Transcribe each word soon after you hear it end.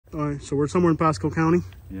All right, so we're somewhere in Pasco County.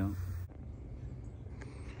 Yeah.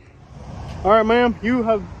 All right, ma'am, you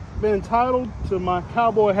have been entitled to my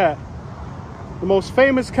cowboy hat. The most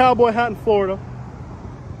famous cowboy hat in Florida.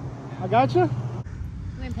 I got you.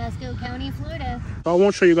 We're in Pasco County, Florida. I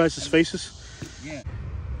won't show you guys his faces. Yeah.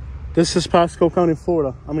 This is Pasco County,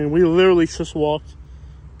 Florida. I mean, we literally just walked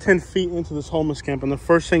 10 feet into this homeless camp, and the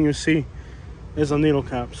first thing you see is a needle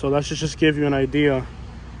cap. So that should just give you an idea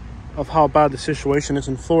of how bad the situation is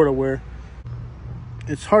in Florida, where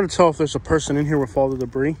it's hard to tell if there's a person in here with all the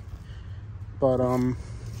debris. But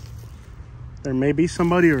there may be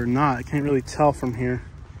somebody or not. I can't really tell from here.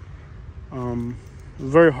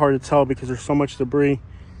 Very hard to tell because there's so much debris.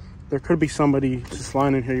 There could be somebody just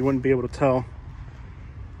lying in here. You wouldn't be able to tell.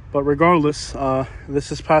 But regardless,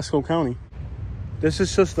 this is Pasco County. This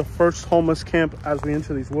is just the first homeless camp as we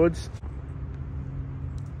enter these woods.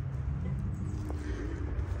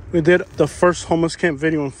 We did the first homeless camp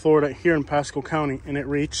video in Florida here in Pasco County, and it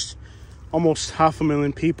reached almost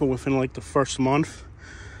 500,000 people within like the first month.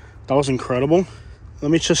 That was incredible.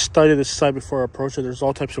 Let me just study this side before I approach it. There's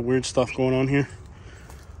all types of weird stuff going on here.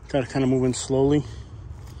 Gotta kind of move in slowly.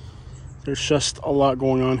 There's just a lot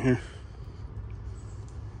going on here.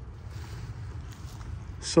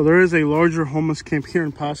 So there is a larger homeless camp here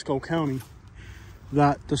in Pasco County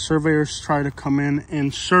that the surveyors try to come in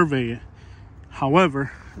and survey it.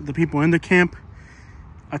 However, the people in the camp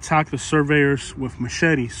attack the surveyors with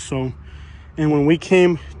machetes. So, and when we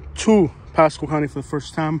came to Pasco County for the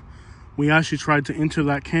first time, we actually tried to enter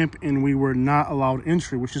that camp and we were not allowed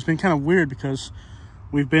entry, which has been kind of weird because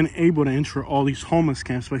we've been able to enter all these homeless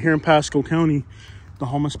camps. But here in Pasco County, the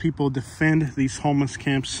homeless people defend these homeless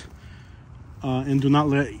camps and do not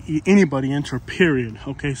let anybody enter, period.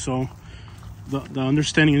 Okay, so the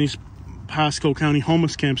understanding of these Pasco County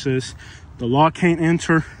homeless camps is the law can't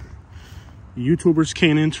enter, YouTubers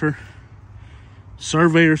can't enter,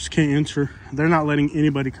 surveyors can't enter. They're not letting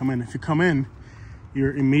anybody come in. If you come in,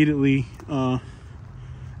 you're immediately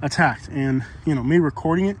attacked. And, you know, me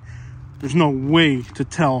recording it, there's no way to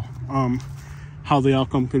tell how the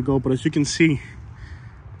outcome could go. But as you can see,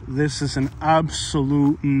 this is an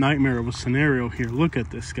absolute nightmare of a scenario here. Look at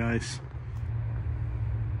this, guys.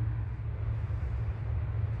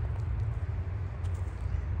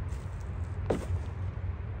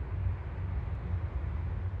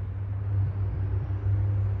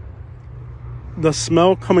 The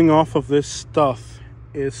smell coming off of this stuff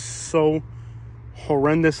is so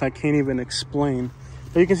horrendous, I can't even explain.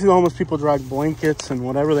 But you can see the homeless people drag blankets and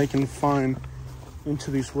whatever they can find into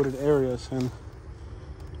these wooded areas. And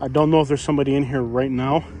I don't know if there's somebody in here right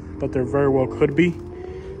now, but there very well could be.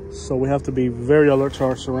 So we have to be very alert to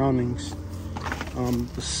our surroundings.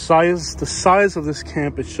 The size of this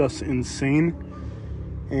camp is just insane.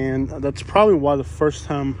 And that's probably why the first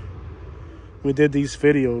time we did these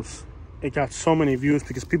videos, it got so many views,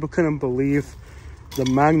 because people couldn't believe the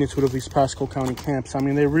magnitude of these Pasco County camps. I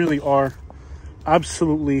mean, they really are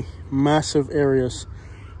absolutely massive areas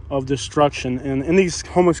of destruction. And in these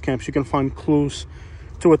homeless camps, you can find clues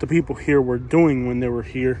to what the people here were doing when they were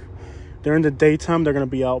here. During the daytime, they're going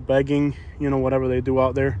to be out begging, you know, whatever they do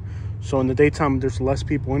out there. So in the daytime, there's less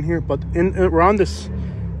people in here. But around this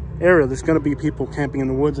area, there's going to be people camping in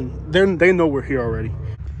the woods, and they know we're here already.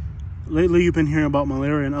 Lately, you've been hearing about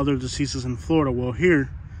malaria and other diseases in Florida. Well,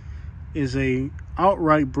 here is a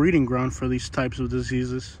outright breeding ground for these types of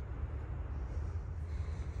diseases.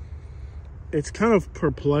 It's kind of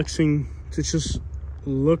perplexing to just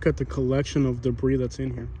look at the collection of debris that's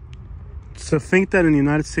in here. To think that in the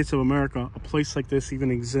United States of America, a place like this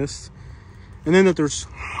even exists, and then that there's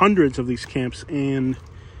hundreds of these camps, and,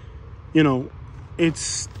 you know,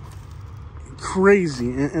 it's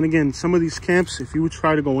crazy. And again, some of these camps, if you would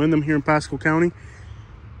try to go in them here in Pasco County,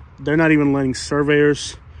 they're not even letting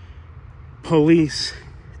surveyors, police,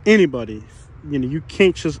 anybody, you know, you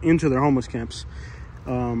can't just enter their homeless camps.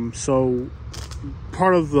 So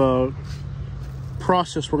part of the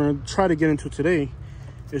process we're going to try to get into today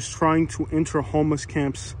is trying to enter homeless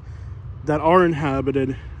camps that are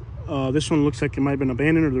inhabited. This one looks like it might have been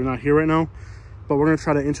abandoned, or they're not here right now, but we're going to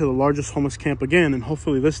try to enter the largest homeless camp again, and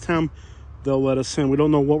hopefully this time they'll let us in. We don't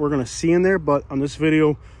know what we're going to see in there, but on this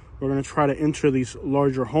video, we're going to try to enter these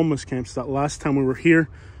larger homeless camps. That last time we were here,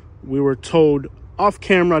 we were told off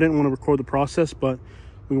camera, I didn't want to record the process, but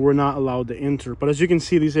we were not allowed to enter. But as you can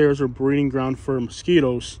see, these areas are breeding ground for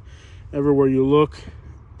mosquitoes. Everywhere you look,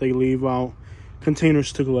 they leave out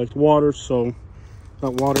containers to collect water, so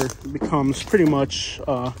that water becomes pretty much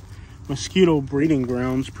mosquito breeding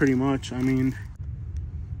grounds, pretty much. I mean,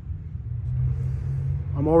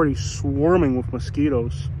 I'm already swarming with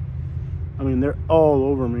mosquitoes. I mean, they're all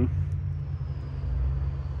over me.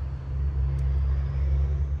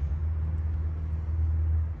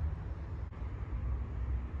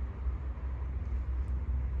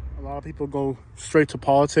 A lot of people go straight to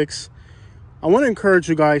politics. I want to encourage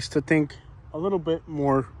you guys to think a little bit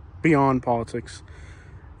more beyond politics.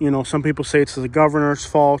 You know, some people say it's the governor's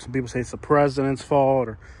fault. Some people say it's the president's fault.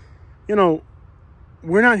 Or, you know,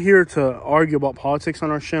 we're not here to argue about politics on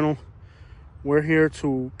our channel. We're here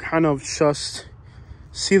to kind of just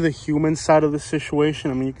see the human side of the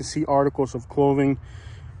situation. I mean, you can see articles of clothing,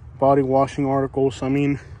 body washing articles. I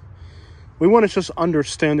mean, we want to just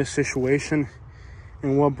understand the situation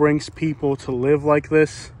and what brings people to live like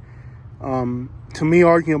this. To me,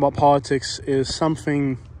 arguing about politics is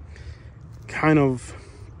something kind of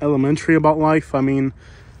elementary about life. I mean,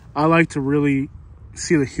 I like to really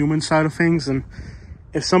see the human side of things. And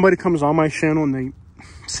if somebody comes on my channel and they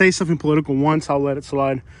say something political once, I'll let it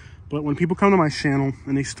slide. But when people come to my channel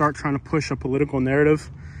and they start trying to push a political narrative,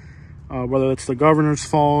 whether it's the governor's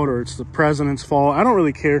fault or it's the president's fault, I don't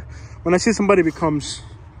really care. When I see somebody becomes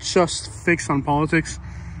just fixed on politics,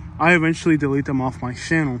 I eventually delete them off my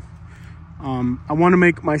channel. I want to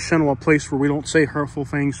make my channel a place where we don't say hurtful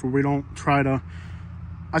things, where we don't try to...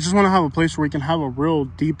 I just want to have a place where we can have a real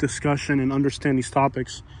deep discussion and understand these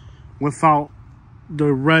topics without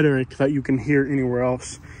the rhetoric that you can hear anywhere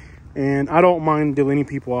else. And I don't mind deleting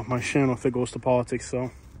people off my channel if it goes to politics.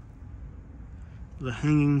 So, the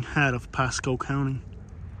hanging head of Pasco County.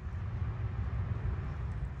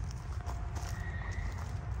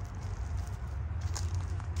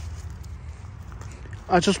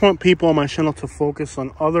 I just want people on my channel to focus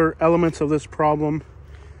on other elements of this problem.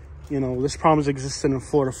 You know, this problem has existed in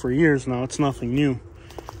Florida for years now. It's nothing new.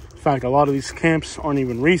 In fact, a lot of these camps aren't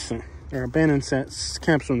even recent. They're abandoned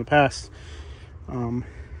camps from the past.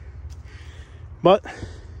 But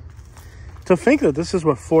to think that this is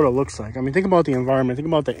what Florida looks like. I mean, think about the environment. Think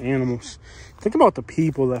about the animals. Think about the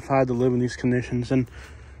people that have had to live in these conditions. And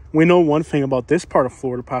we know one thing about this part of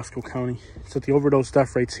Florida, Pasco County, is that the overdose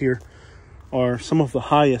death rates here are some of the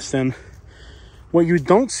highest. And what you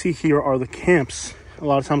don't see here are the camps. A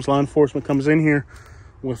lot of times law enforcement comes in here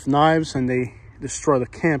with knives and they destroy the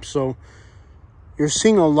camp. So you're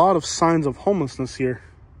seeing a lot of signs of homelessness here,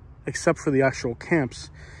 except for the actual camps.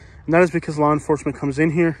 And that is because law enforcement comes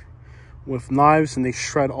in here with knives and they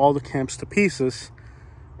shred all the camps to pieces,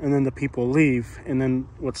 and then the people leave, and then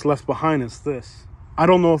what's left behind is this. I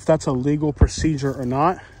don't know if that's a legal procedure or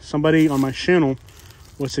not. Somebody on my channel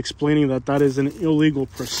was explaining that that is an illegal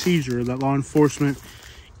procedure, that law enforcement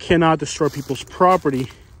cannot destroy people's property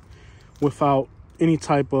without any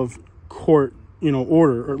type of court, you know,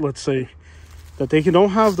 order, or let's say that they don't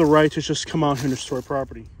have the right to just come out here and destroy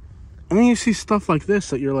property. And then you see stuff like this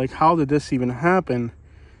that you're like, how did this even happen?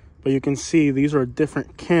 But you can see these are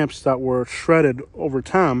different camps that were shredded over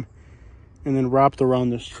time and then wrapped around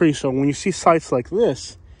this tree. So when you see sites like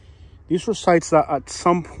this, these were sites that at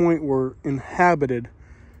some point were inhabited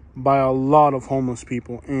by a lot of homeless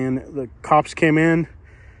people. And the cops came in,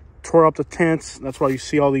 tore up the tents. That's why you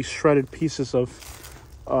see all these shredded pieces of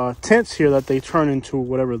tents here that they turn into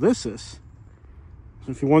whatever this is.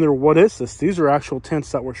 So if you wonder, what is this? These are actual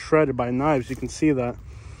tents that were shredded by knives. You can see that.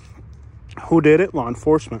 Who did it? Law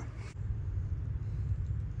enforcement.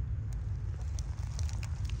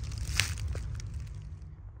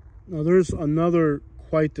 Now, there's another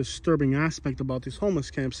quite disturbing aspect about these homeless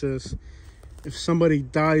camps is if somebody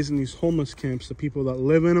dies in these homeless camps, the people that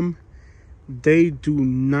live in them, they do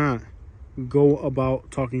not go about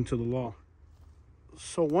talking to the law.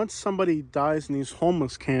 So once somebody dies in these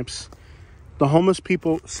homeless camps, the homeless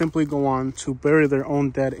people simply go on to bury their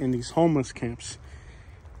own dead in these homeless camps.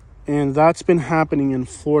 And that's been happening in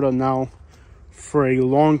Florida now for a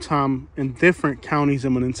long time in different counties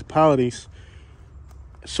and municipalities.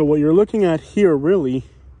 So what you're looking at here really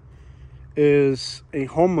is a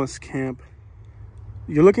homeless camp.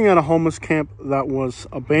 You're looking at a homeless camp that was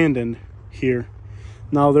abandoned here.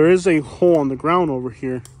 Now there is a hole on the ground over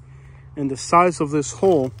here, and the size of this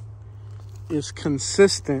hole is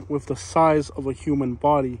consistent with the size of a human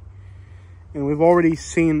body. And we've already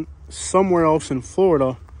seen somewhere else in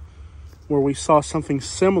Florida where we saw something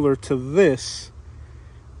similar to this,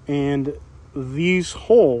 and these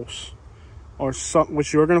holes are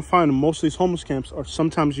which you're going to find in most of these homeless camps are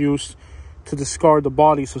sometimes used to discard the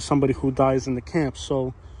bodies of somebody who dies in the camp.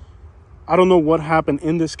 So I don't know what happened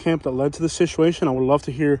in this camp that led to this situation. I would love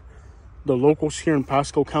to hear the locals here in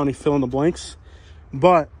Pasco County fill in the blanks.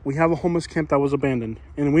 But we have a homeless camp that was abandoned.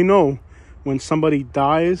 And we know when somebody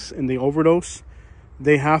dies and they overdose,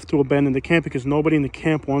 they have to abandon the camp because nobody in the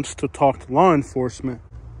camp wants to talk to law enforcement.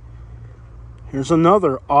 Here's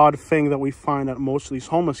another odd thing that we find at most of these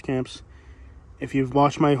homeless camps. If you've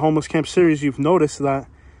watched my homeless camp series, you've noticed that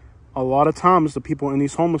a lot of times the people in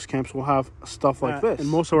these homeless camps will have stuff like this. In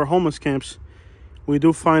most of our homeless camps, we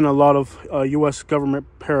do find a lot of U.S. government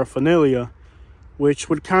paraphernalia, which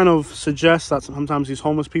would kind of suggest that sometimes these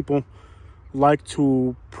homeless people like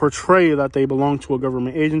to portray that they belong to a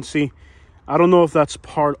government agency. I don't know if that's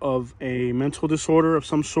part of a mental disorder of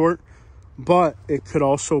some sort, but it could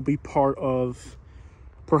also be part of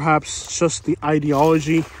perhaps just the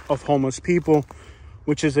ideology of homeless people,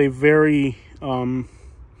 which is a very so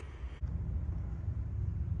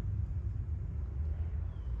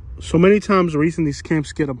many times the reason these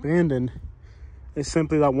camps get abandoned is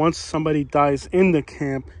simply that once somebody dies in the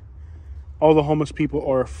camp, all the homeless people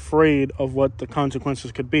are afraid of what the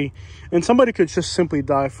consequences could be. And somebody could just simply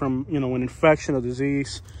die from, an infection, a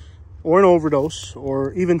disease, or an overdose,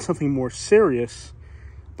 or even something more serious.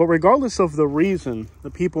 But regardless of the reason, the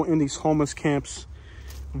people in these homeless camps,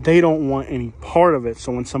 they don't want any part of it.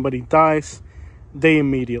 So when somebody dies, they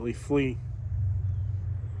immediately flee.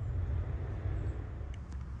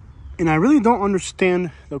 And I really don't understand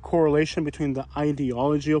the correlation between the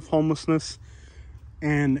ideology of homelessness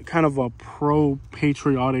and kind of a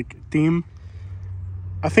pro-patriotic theme.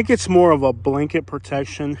 I think it's more of a blanket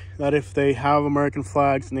protection that if they have American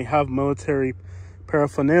flags and they have military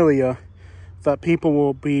paraphernalia, that people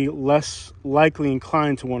will be less likely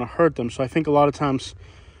inclined to want to hurt them. So I think a lot of times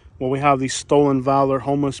when we have these stolen valor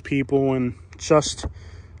homeless people and just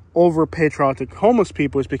over-patriotic homeless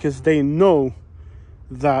people is because they know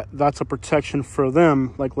that that's a protection for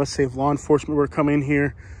them. Like, let's say if law enforcement were to come in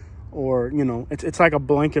here, or, it's like a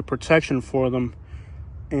blanket protection for them.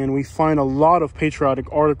 And we find a lot of patriotic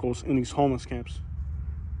articles in these homeless camps.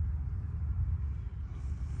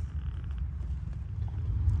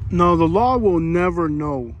 Now, the law will never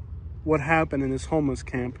know what happened in this homeless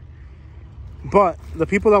camp. But the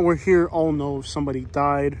people that were here all know if somebody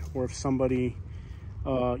died or if somebody,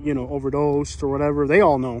 overdosed or whatever. They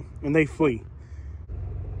all know, and they flee.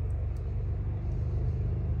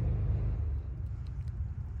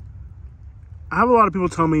 I have a lot of people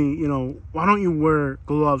tell me, why don't you wear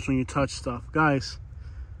gloves when you touch stuff? Guys,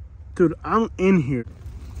 dude, I'm in here.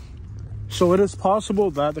 So it is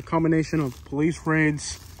possible that the combination of police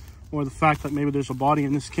raids or the fact that maybe there's a body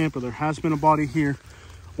in this camp or there has been a body here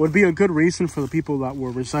would be a good reason for the people that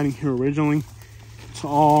were residing here originally to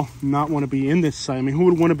all not want to be in this site. I mean, who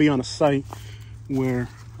would want to be on a site where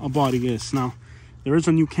a body is? Now, there is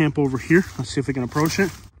a new camp over here. Let's see if we can approach it.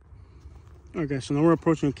 Okay, so now we're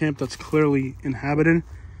approaching a camp that's clearly inhabited.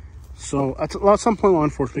 So at some point, law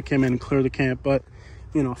enforcement came in and cleared the camp, but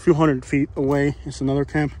a few hundred feet away is another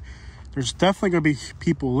camp. There's definitely going to be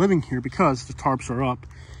people living here because the tarps are up.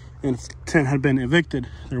 And if the tent had been evicted,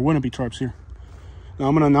 there wouldn't be tarps here. Now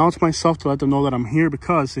I'm going to announce myself to let them know that I'm here,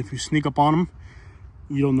 because if you sneak up on them,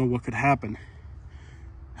 you don't know what could happen.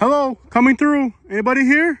 Hello, coming through. Anybody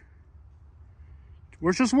here?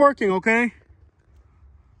 We're just working, okay?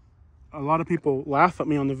 A lot of people laugh at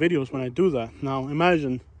me on the videos when I do that. Now,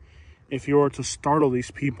 imagine if you were to startle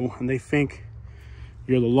these people and they think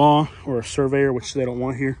you're the law or a surveyor, which they don't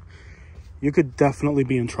want here. You could definitely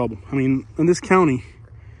be in trouble. I mean, in this county,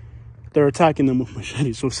 they're attacking them with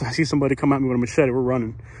machetes. So if I see somebody come at me with a machete, we're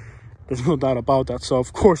running. There's no doubt about that. So,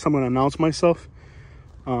 of course, I'm going to announce myself.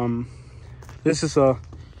 This is a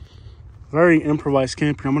very improvised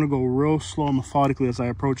camp here. I'm going to go real slow and methodically as I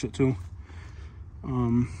approach it, too.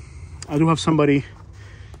 I do have somebody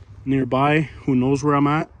nearby who knows where I'm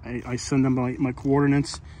at. I send them my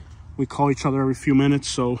coordinates. We call each other every few minutes,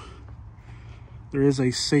 so there is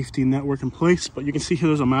a safety network in place. But you can see here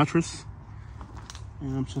there's a mattress.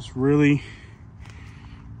 And I'm just really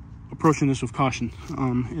approaching this with caution.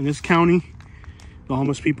 In this county, the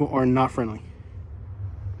homeless people are not friendly.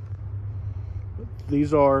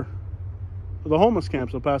 These are the homeless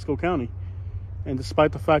camps of Pasco County. And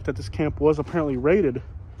despite the fact that this camp was apparently raided,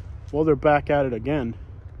 well, they're back at it again.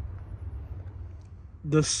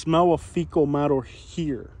 The smell of fecal matter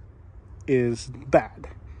here is bad.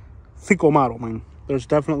 Fecal matter, man. There's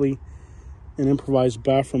definitely an improvised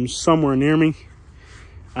bathroom somewhere near me.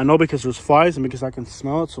 I know because there's flies and because I can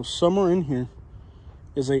smell it. So somewhere in here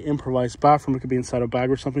is a improvised bathroom. It could be inside a bag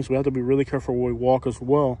or something. So we have to be really careful where we walk as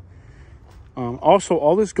well. Also,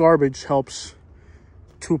 all this garbage helps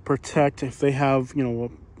to protect if they have,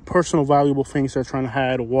 personal valuable things they're trying to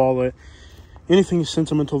hide, a wallet, anything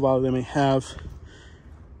sentimental value they may have.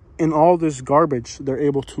 In all this garbage, they're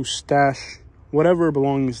able to stash whatever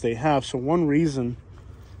belongings they have. So one reason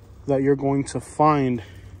that you're going to find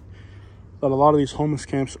that a lot of these homeless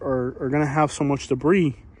camps are going to have so much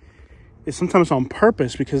debris is sometimes on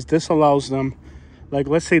purpose, because this allows them, like,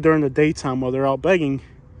 let's say during the daytime while they're out begging,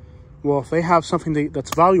 well, if they have something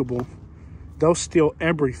that's valuable, they'll steal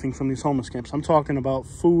everything from these homeless camps. I'm talking about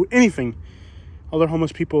food, anything. Other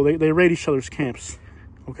homeless people, they raid each other's camps,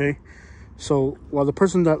 okay? So while the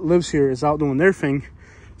person that lives here is out doing their thing,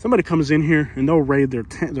 somebody comes in here and they'll raid their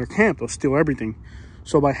camp. They'll steal everything.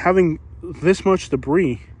 So by having this much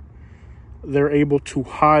debris, they're able to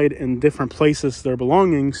hide in different places their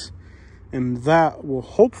belongings, and that will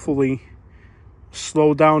hopefully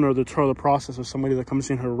slow down or deter the process of somebody that comes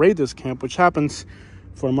in here to raid this camp, which happens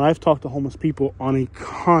from when I've talked to homeless people on a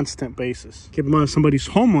constant basis. Keep in mind, if somebody's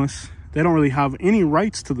homeless, they don't really have any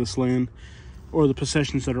rights to this land or the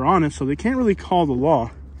possessions that are on it, so they can't really call the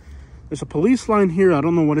law. There's a police line here. I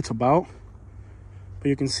don't know what it's about, but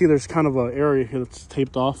you can see there's kind of an area here that's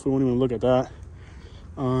taped off. We won't even look at that.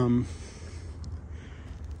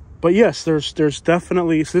 But yes, there's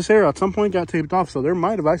definitely, so this area at some point got taped off, so there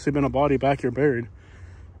might have actually been a body back here buried.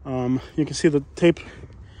 You can see the tape.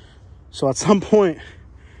 So at some point,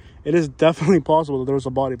 it is definitely possible that there was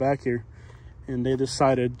a body back here, and they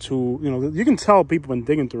decided to, you know, you can tell people been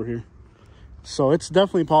digging through here. So it's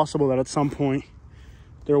definitely possible that at some point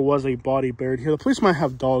there was a body buried here. The police might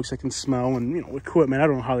have dogs that can smell and, you know, equipment. I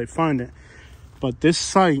don't know how they find it, but this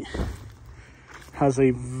site has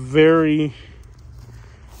a very,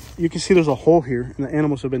 you can see there's a hole here, and the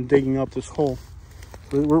animals have been digging up this hole.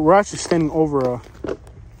 We're actually standing over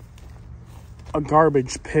a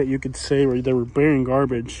garbage pit, you could say, where they were burying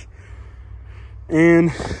garbage.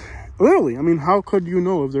 And literally, I mean, how could you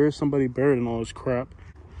know if there is somebody buried in all this crap?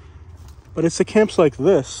 But it's the camps like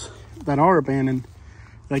this that are abandoned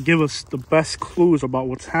that give us the best clues about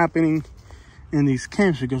what's happening in these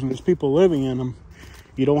camps, because when there's people living in them,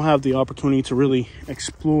 you don't have the opportunity to really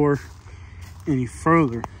explore any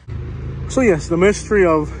further. So yes, the mystery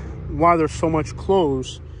of why there's so much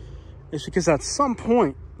closed is because at some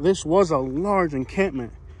point this was a large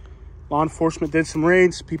encampment. Law enforcement did some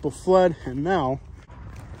raids, people fled, and now,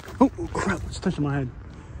 oh crap, it's touching my head.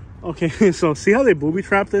 Okay, so see how they booby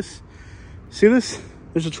trap this? See this?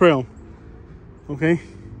 There's a trail. Okay,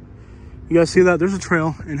 you guys see that? There's a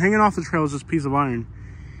trail, and hanging off the trail is this piece of iron.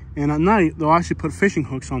 And at night, they'll actually put fishing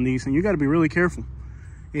hooks on these, and you got to be really careful.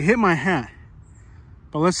 It hit my hat.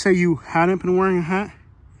 But let's say you hadn't been wearing a hat.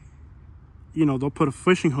 You know, they'll put a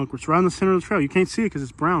fishing hook, which is right in the center of the trail. You can't see it because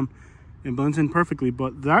it's brown. It blends in perfectly,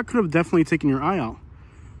 but that could have definitely taken your eye out.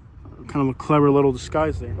 Kind of a clever little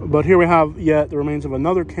disguise there. But here we have yet the remains of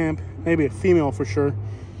another camp, maybe a female for sure.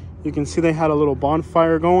 You can see they had a little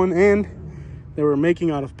bonfire going, and they were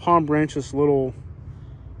making out of palm branches little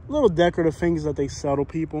decorative things that they sell to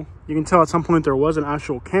people. You can tell at some point there was an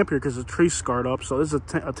actual camp here because the tree's scarred up. So this is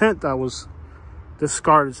a tent that was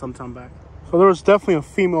discarded some time back. So there was definitely a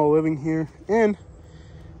female living here, and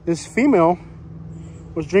this female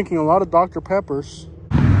was drinking a lot of Dr. Peppers.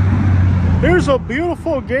 Here's a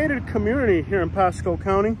beautiful gated community here in Pasco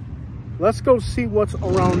County. Let's go see what's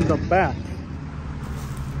around the back.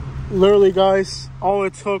 Literally, guys, all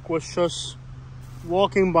it took was just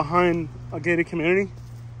walking behind a gated community,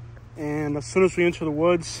 and as soon as we enter the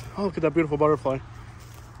woods, oh, look at that beautiful butterfly.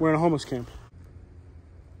 We're in a homeless camp.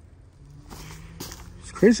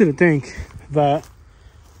 It's crazy to think that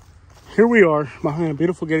here we are behind a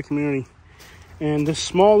beautiful gated community, and this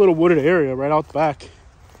small little wooded area right out back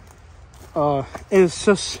is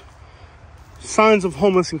just signs of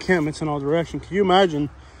homeless encampments in all directions. Can you imagine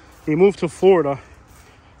you moved to Florida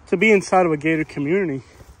to be inside of a gated community,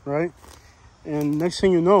 right? And next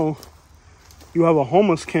thing you know, you have a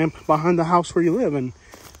homeless camp behind the house where you live, and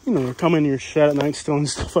you know, they're coming to your shed at night stealing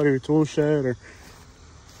stuff out of your tool shed. Or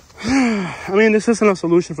I mean, this isn't a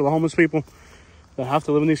solution for the homeless people that have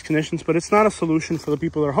to live in these conditions, but it's not a solution for the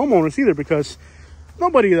people that are homeowners either, because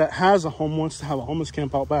nobody that has a home wants to have a homeless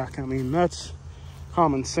camp out back. I mean, that's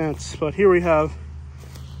common sense. But here we have,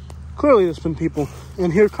 clearly there's been people,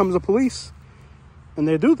 and here comes the police, and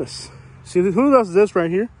they do this. See, who does this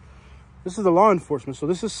right here? This is the law enforcement. So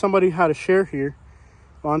this is somebody who had a share here.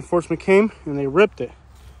 Law enforcement came and they ripped it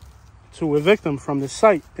to evict them from this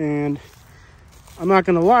site. And I'm not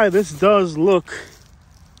gonna lie, this does look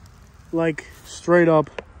like straight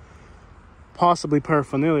up possibly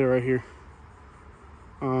paraphernalia right here.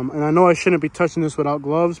 And I know I shouldn't be touching this without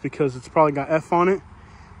gloves because it's probably got F on it.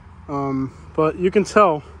 But you can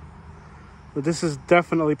tell that this is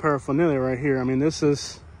definitely paraphernalia right here. I mean, this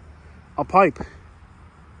is a pipe.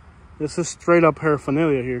 This is straight up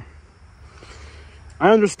paraphernalia here. I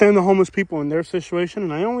understand the homeless people in their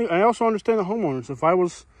situation, and I also understand the homeowners. If I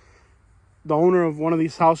was the owner of one of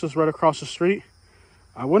these houses right across the street,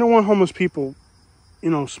 I wouldn't want homeless people you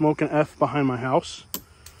know, smoking F behind my house.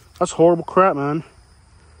 That's horrible crap, man.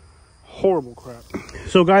 Horrible crap.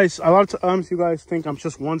 So guys, a lot of times you guys think I'm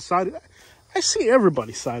just one-sided. I see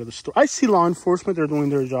everybody's side of the story. I see law enforcement, they're doing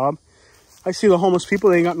their job. I see the homeless people,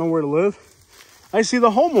 they ain't got nowhere to live. I see the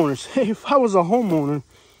homeowners. Hey, if I was a homeowner,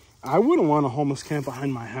 I wouldn't want a homeless camp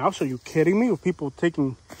behind my house. Are you kidding me? With people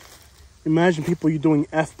taking, imagine people you doing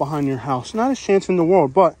F behind your house. Not a chance in the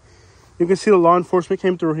world, but you can see the law enforcement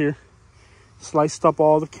came through here, sliced up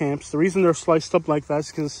all the camps. The reason they're sliced up like that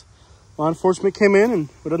is because law enforcement came in and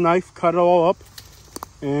with a knife cut it all up.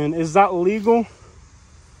 And is that legal?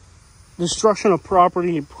 Destruction of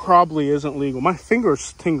property probably isn't legal. My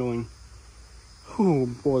finger's tingling. Oh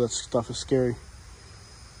boy, that stuff is scary.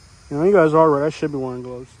 You know, you guys are right. I should be wearing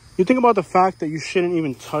gloves. You think about the fact that you shouldn't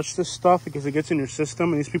even touch this stuff because it gets in your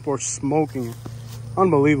system and these people are smoking it.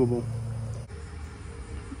 Unbelievable.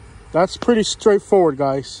 That's pretty straightforward,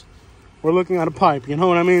 guys. We're looking at a pipe, you know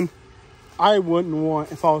what I mean? I wouldn't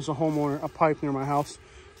want, if I was a homeowner, a pipe near my house.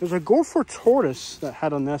 There's a gopher tortoise that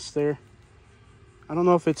had a nest there. I don't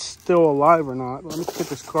know if it's still alive or not. Let me get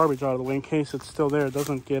this garbage out of the way in case it's still there. It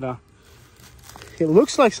doesn't get it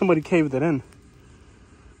looks like somebody caved it in.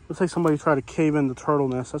 Looks like somebody tried to cave in the turtle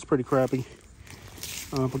nest. That's pretty crappy.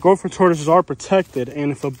 But gopher tortoises are protected.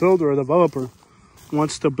 And if a builder or developer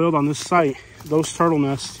wants to build on this site, those turtle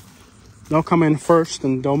nests, they'll come in first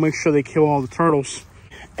and they'll make sure they kill all the turtles.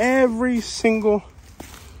 Every single,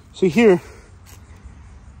 see here,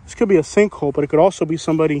 this could be a sinkhole, but it could also be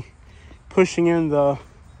somebody pushing in the,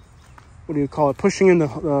 what do you call it? Pushing in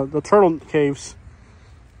the turtle caves.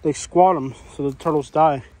 They squat them so the turtles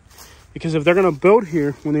die. Because if they're going to build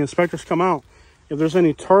here, when the inspectors come out, if there's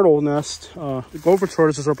any turtle nest, the gopher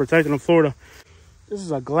tortoises are protected in Florida. This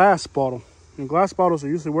is a glass bottle. And glass bottles are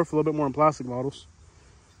usually worth a little bit more than plastic bottles.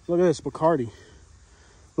 Look at this, Bacardi.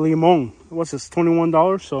 Limon. What's this,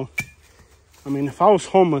 $21? So, I mean, if I was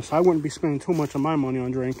homeless, I wouldn't be spending too much of my money on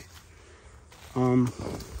drink. Sometimes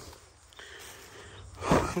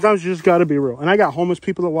you just got to be real. And I got homeless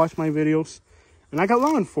people that watch my videos. And I got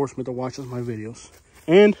law enforcement that watches my videos.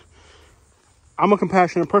 And I'm a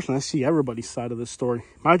compassionate person. I see everybody's side of this story.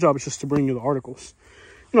 My job is just to bring you the articles.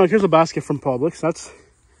 You know, like here's a basket from Publix. That's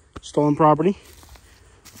stolen property.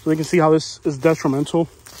 So they can see how this is detrimental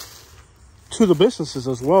to the businesses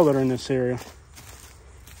as well that are in this area.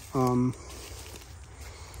 And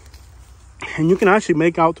you can actually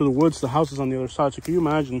make out through the woods the houses on the other side. So can you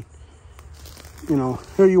imagine, you know,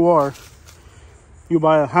 here you are. You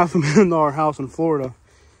buy a $500,000 house in Florida,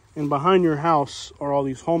 and behind your house are all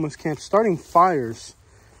these homeless camps starting fires.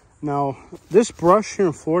 Now, this brush here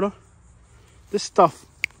in Florida, this stuff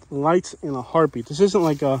lights in a heartbeat. This isn't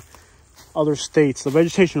like other states. The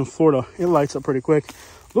vegetation in Florida, it lights up pretty quick.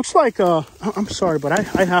 Looks like, I'm sorry, but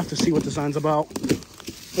I have to see what the sign's about.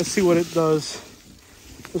 Let's see what it does.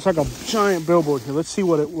 It's like a giant billboard here. Let's see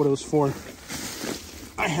what it was for.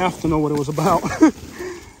 I have to know what it was about.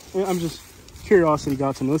 I'm just... curiosity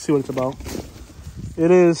got to me. Let's see what it's about. It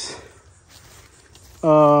is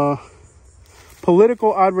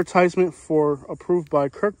political advertisement for approved by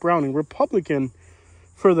Kirk Browning, Republican,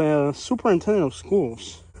 for the superintendent of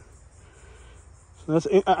schools. So that's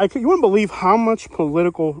you wouldn't believe how much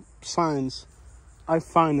political signs I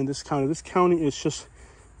find in this county. This county is just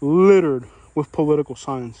littered with political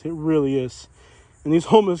signs. It really is. And these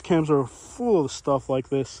homeless camps are full of stuff like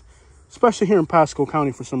this, especially here in Pasco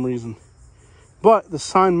County for some reason. But the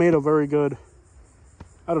sign made a very good,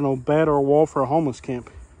 I don't know, bed or wall for a homeless camp.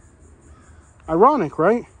 Ironic,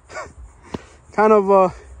 right? Kind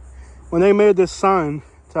of, when they made this sign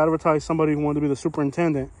to advertise somebody who wanted to be the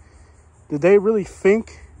superintendent, did they really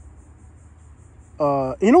think,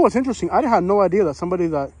 you know what's interesting? I had no idea that somebody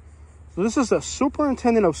that, so this is the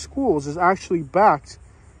superintendent of schools is actually backed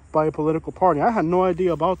by a political party. I had no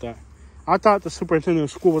idea about that. I thought the superintendent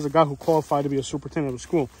of school was a guy who qualified to be a superintendent of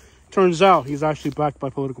school. Turns out he's actually backed by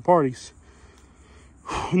political parties.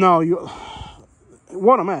 Now,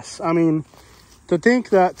 what a mess. I mean, to think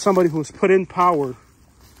that somebody who's put in power,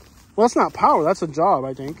 well, that's not power, that's a job,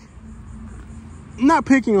 I think. I'm not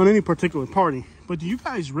picking on any particular party, but do you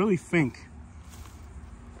guys really think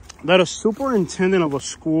that a superintendent of a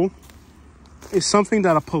school is something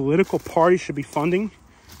that a political party should be funding?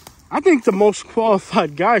 I think the most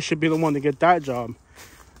qualified guy should be the one to get that job.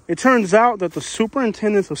 It turns out that the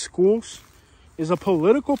superintendent of schools is a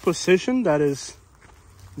political position that is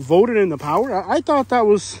voted into power. I thought that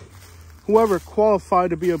was whoever qualified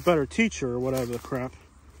to be a better teacher or whatever the crap.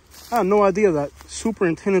 I had no idea that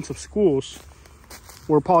superintendents of schools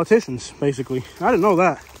were politicians, basically. I didn't know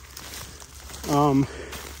that.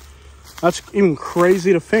 That's even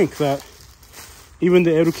crazy to think that even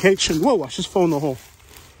the education. Whoa, I just fell in the hole.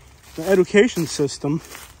 The education system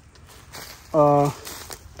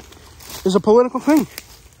is a political thing.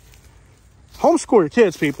 Homeschool your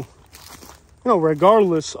kids, people. You know,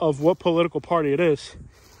 regardless of what political party it is,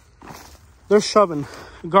 they're shoving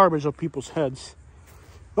garbage up people's heads.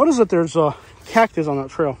 Notice that there's a cactus on that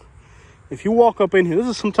trail. If you walk up in here, this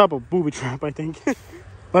is some type of booby trap, I think.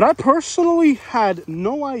 But I personally had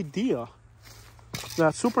no idea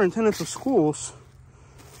that superintendent of schools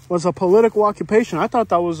was a political occupation. I thought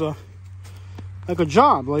that was like a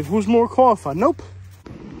job. Like, who's more qualified? Nope.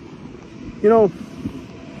 You know,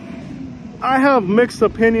 I have mixed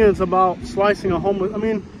opinions about slicing a homeless. I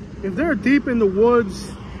mean, if they're deep in the woods,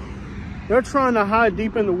 they're trying to hide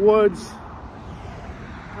deep in the woods.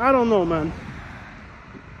 I don't know, man.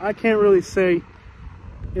 I can't really say.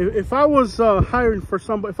 If I was hiring for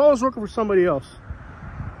somebody, if I was working for somebody else,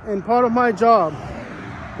 and part of my job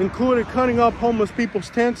included cutting up homeless people's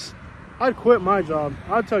tents, I'd quit my job.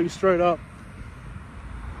 I'll tell you straight up.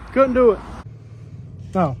 Couldn't do it.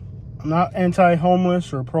 No, I'm not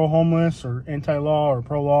anti-homeless or pro-homeless or anti-law or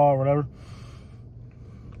pro-law or whatever.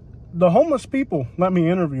 The homeless people let me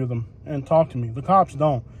interview them and talk to me. The cops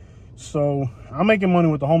don't. So I'm making money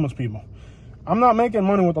with the homeless people. I'm not making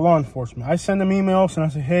money with the law enforcement. I send them emails and I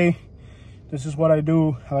say, hey, this is what I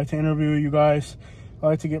do. I like to interview you guys. I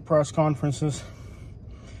like to get press conferences.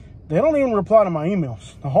 They don't even reply to my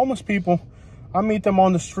emails. The homeless people, I meet them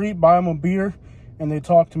on the street, buy them a beer, and they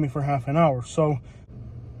talk to me for half an hour. So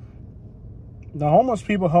the homeless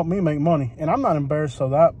people help me make money, and I'm not embarrassed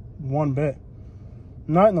of that one bit.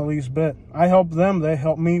 Not in the least bit. I help them, they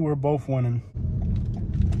help me, we're both winning.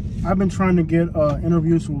 I've been trying to get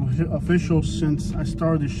interviews with officials since I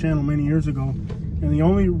started this channel many years ago. And the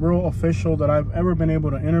only real official that I've ever been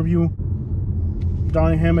able to interview,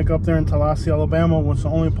 Johnny Hammock up there in Tallahassee, Alabama, was the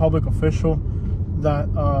only public official that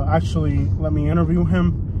actually let me interview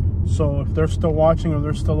him. So if they're still watching or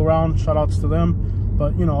they're still around, shout outs to them.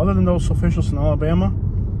 But, you know, other than those officials in Alabama,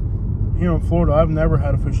 here in Florida, I've never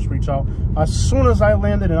had officials reach out. As soon as I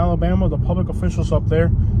landed in Alabama, the public officials up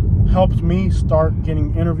there helped me start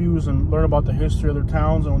getting interviews and learn about the history of their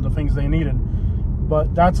towns and the things they needed.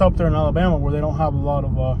 But that's up there in Alabama where they don't have a lot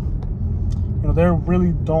of, you know, they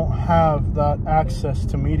really don't have that access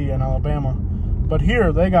to media in Alabama. But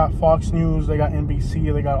here, they got Fox News, they got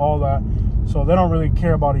NBC, they got all that. So they don't really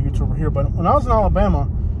care about a YouTuber here. But when I was in Alabama,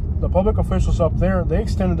 the public officials up there, they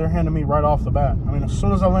extended their hand to me right off the bat. I mean, as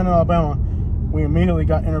soon as I landed in Alabama, we immediately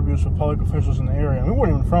got interviews with public officials in the area. We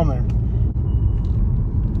weren't even from there.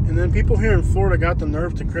 And then people here in Florida got the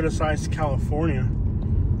nerve to criticize California.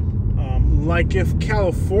 Like if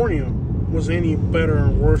California was any better or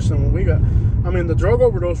worse than what we got. I mean, the drug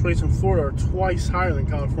overdose rates in Florida are twice higher than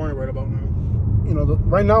California right about now. You know,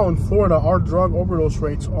 right now in Florida, our drug overdose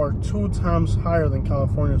rates are 2 times higher than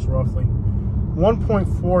California's roughly.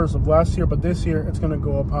 1.4 is of last year, but this year it's going to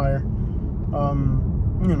go up higher.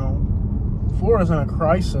 You know, Florida's in a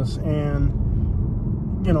crisis, and,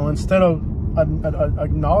 you know, instead of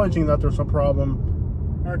acknowledging that there's a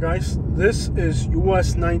problem. All right, guys, this is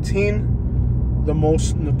US 19, the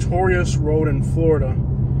most notorious road in Florida,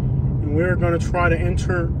 and we're going to try to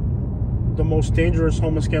enter the most dangerous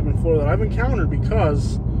homeless camp in Florida that I've encountered,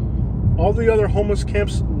 because all the other homeless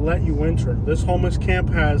camps let you enter. This homeless camp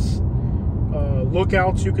has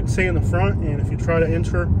lookouts, you could say, in the front, and if you try to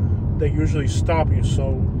enter, they usually stop you.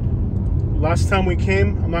 So last time we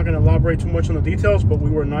came, I'm not going to elaborate too much on the details, but we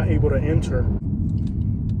were not able to enter.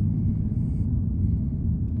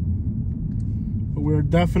 But we're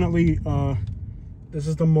definitely, this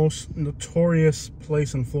is the most notorious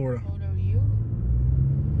place in Florida.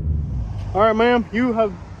 All right, ma'am, you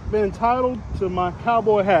have been entitled to my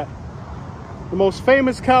cowboy hat. The most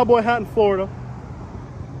famous cowboy hat in Florida.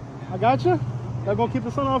 I got you. Y'all gonna keep the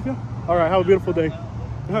sun off you? All right, have a beautiful day.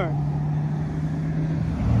 All right.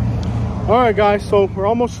 All right, guys, so we're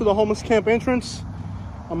almost to the homeless camp entrance.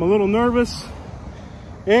 I'm a little nervous,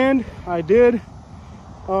 and I did.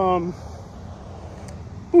 Ooh,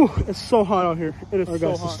 it's so hot out here. It is. All right,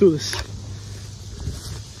 guys, let's do this.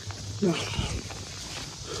 Yeah.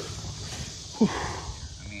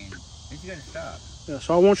 I mean, you gotta stop. Yeah,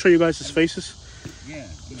 so I won't show you guys his faces. Yeah.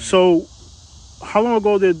 So, how long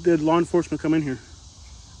ago did law enforcement come in here?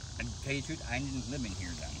 And to tell you the truth, I didn't live in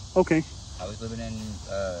here then. Okay. I was living in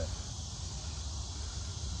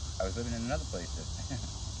another place.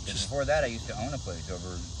 Before that, I used to own a place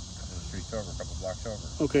over a couple of streets over, a couple of blocks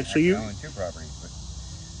over. Okay, so I you owned 2 properties, but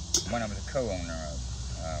one I was a co-owner of.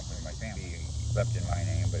 For my family left in my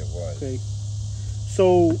name, but it was. Okay.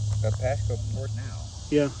 So. But Pasco reports now.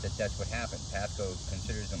 Yeah. That's what happened. Pasco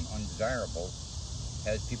considers them undesirable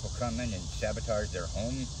has people come in and sabotage their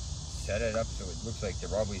home, set it up so it looks like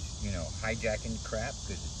they're always, you know, hijacking crap.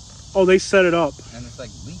 Oh, they set it up. And it's like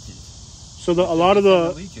leeches. So a lot of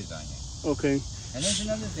the leeches on you. Okay. And there's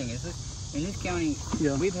another thing is that in this county,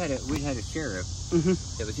 we've had a sheriff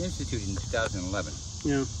that was instituted in 2011.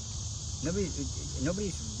 Yeah.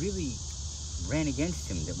 Nobody's really ran against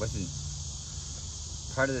him that wasn't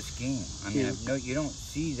part of the scheme. I mean, no, you don't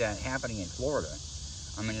see that happening in Florida.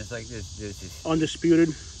 I mean, it's like this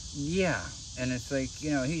undisputed. Yeah, and it's like,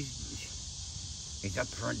 you know, he's up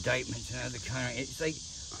for indictments and other kind of. It's like,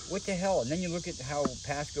 what the hell? And then you look at how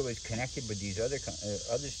Pasco is connected with these other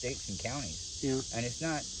states and counties. Yeah. And it's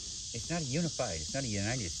not unified. It's not a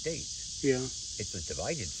United States. Yeah. It's a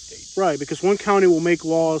divided state. Right, because one county will make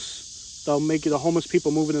laws, they'll make the homeless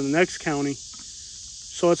people move into the next county.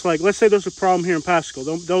 So it's like, let's say there's a problem here in Pasco.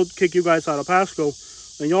 They'll kick you guys out of Pasco,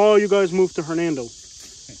 and all you guys move to Hernando.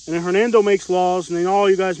 And then Hernando makes laws, and then all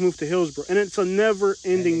you guys move to Hillsborough. And it's a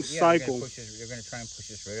never-ending cycle. They're going to try and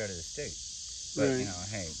push us right out of the state. But, you know,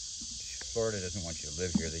 hey, Florida doesn't want you to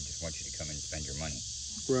live here. They just want you to come in and spend your money.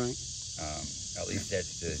 Right. At least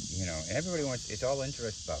that's the, you know, and everybody wants, it's all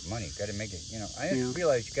interest about money. Got to make it, you know, I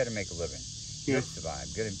realize you got to make a living. You got to survive.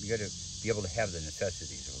 You got to be able to have the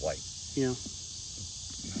necessities of life. Yeah.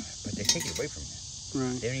 But they take it away from you.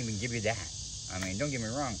 Right. They don't even give you that. I mean, don't get me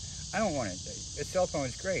wrong. I don't want it. A cell phone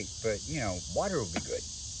is great, but, you know, water would be good.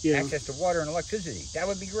 Yeah. Access to water and electricity. That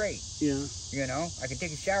would be great. Yeah. You know, I can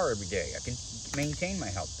take a shower every day. I can maintain my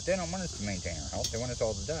health. But they don't want us to maintain our health. They want us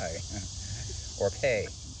all to die. Or pay.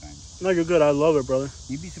 No, you're good. I love it, brother.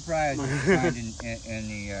 You'd be surprised what you find in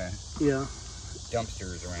the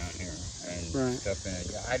dumpsters around here and stuff in it.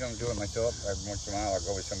 I don't do it myself. Every once in a while, I'll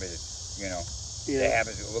go with somebody that, you know, they have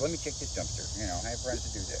it. Well, let me check this dumpster. You know, I have friends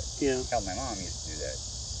that do that. Yeah. Hell, my mom used to do that.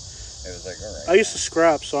 It was like, all right. I used to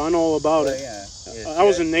scrap, so I know all about it. Yeah. I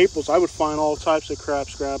was in Naples. I would find all types of crap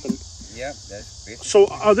scrapping. Yep, that's basically. So,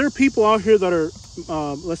 are there people out here that are,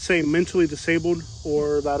 let's say, mentally disabled,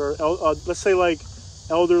 or that are, let's say, like,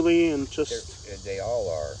 elderly and just... They all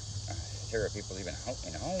are. There are people even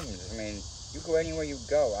in homes. I mean, you go anywhere you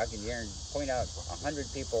go, I can point out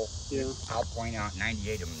 100 people. Yeah. I'll point out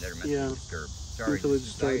 98 of them that are mentally disturbed. Sorry,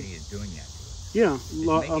 society is doing that to us. Yeah,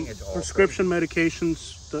 prescription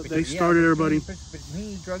medications. They started everybody. But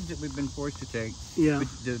the drugs that we've been forced to take. Yeah. But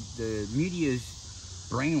the media's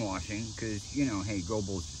brainwashing, because, you know, hey,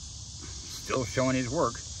 Goebbels still showing his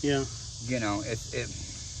work. Yeah. You know,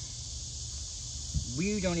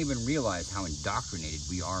 we don't even realize how indoctrinated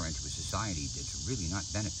we are into a society that's really not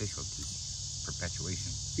beneficial to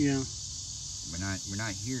perpetuation. Yeah. We're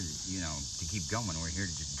not here, you know, to keep going. We're here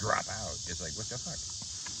to just drop out. It's like, what the fuck?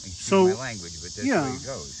 So, my language, but that's the way it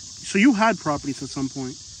goes. So you had properties at some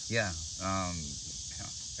point? Yeah. I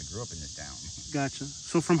grew up in this town. Gotcha.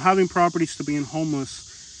 So from having properties to being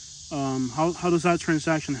homeless, how does that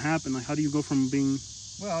transaction happen? Like, how do you go from being...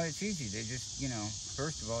 Well, it's easy. They just, you know,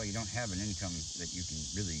 first of all, you don't have an income that you can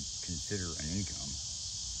really consider an income.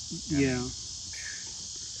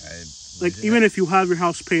 Like, even if you have your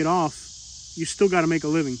house paid off, you still got to make a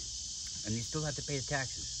living. And you still have to pay the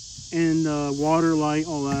taxes. And water, light,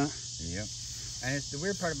 all that. Yep. And the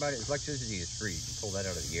weird part about it is electricity is free. You can pull that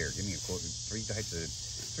out of the air. Give me a quote.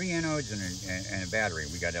 3 anodes and a battery.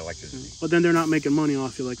 We got electricity. But then they're not making money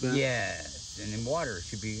off you like that. Yes. And then water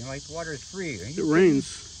should be, like, water is free. It rains.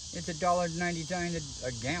 It's $1.99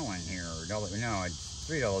 a gallon here. No, it's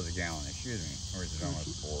 $3 a gallon. Excuse me. Or is it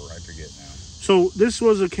almost 4? I forget now. So this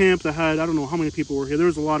was a camp that had, I don't know how many people were here. There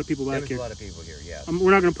was a lot of people back here. There was a lot of people here, yeah.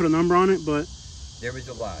 We're not going to put a number on it, but... There was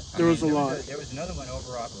a lot. There was a lot. There was another one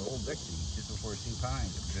over off of Old Dixie, just before Sea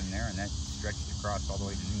Pines. It was in there, and that stretched across all the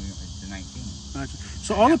way to 19. Gotcha.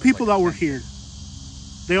 So all the people that were here,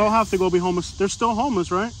 they all have to go be homeless. They're still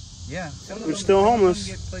homeless, right? Yeah. They're still homeless.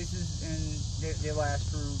 Some get places, and they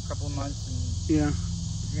last for a couple of months. And, yeah.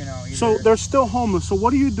 You know. So they're still homeless. So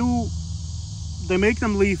what do you do? They make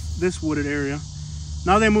them leave this wooded area.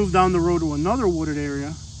 Now they move down the road to another wooded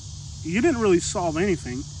area. You didn't really solve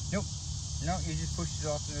anything. Nope. No, you just push it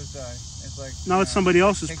off to the side. It's like now it's somebody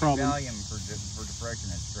else's problem. Valium for depression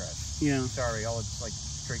and stress. Yeah. Sorry, all it's like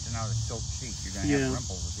straightening out a silk sheet. You're gonna have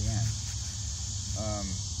rimples at the end.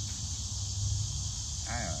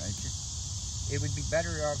 I don't know. It's just, it would be better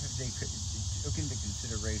off if they took into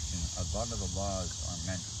consideration a lot of the laws are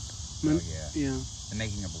meant. Yeah. The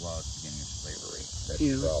making of the laws beginning of slavery. That's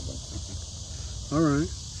the problem. All right.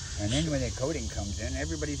 And then when the coding comes in,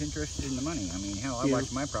 everybody's interested in the money. I mean, hell, I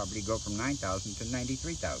watched my property go from 9,000 to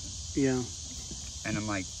 93,000. Yeah. And I'm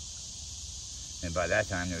like, and by that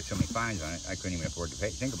time there was so many fines on it, I couldn't even afford to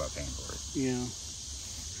think about paying for it. Yeah.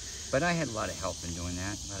 But I had a lot of help in doing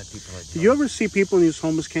that. A lot of people had. Do you ever see people in these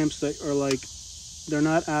homeless camps that are like, they're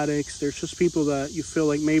not addicts, they're just people that you feel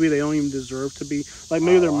like maybe they don't even deserve to be, like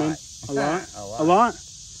maybe they're meant a lot? A lot?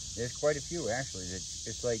 There's quite a few actually.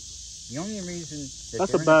 It's like the only reason that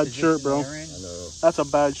that's a bad shirt, bro. That's a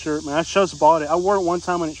bad shirt, man. I just bought it. I wore it one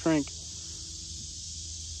time and it shrank.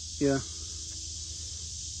 Yeah.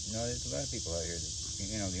 No, there's a lot of people out here that,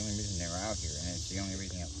 you know, the only reason they're out here, and it's the only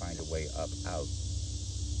reason they'll find a way up out.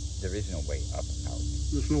 There is no way up out.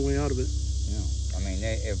 There's no way out of it. No. I mean,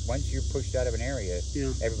 once you're pushed out of an area,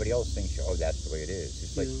 everybody else thinks, oh, that's the way it is.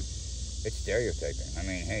 It's like, it's stereotyping. I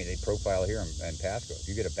mean, hey, they profile here in Pasco. If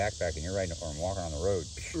you get a backpack and you're riding or walking on the road,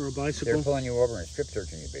 or a bicycle, they're pulling you over and strip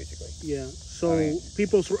searching you, basically. Yeah. So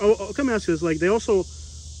people, let me ask you this. Like, they also,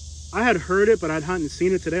 I had heard it, but I hadn't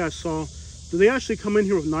seen it today. I saw, do they actually come in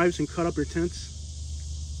here with knives and cut up your tents?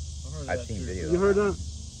 I've seen videos. You heard that?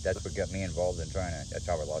 That's what got me involved in trying to, that's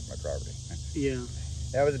how I lost my property. Yeah.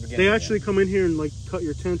 That was the beginning. They actually come in here and like cut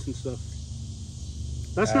your tents and stuff.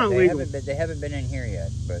 That's not legal. They haven't been in here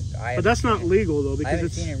yet, but that's not legal though, because I haven't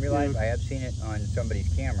seen it in real life. I have seen it on somebody's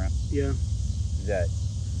camera. Yeah. That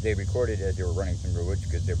they recorded as they were running through the woods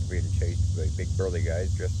because they were being chased by big burly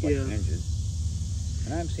guys dressed like ninjas.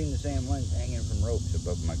 And I've seen the same ones hanging from ropes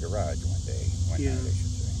above my garage one night, I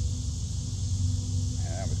should say.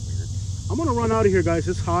 And that was weird. I'm gonna run out of here, guys.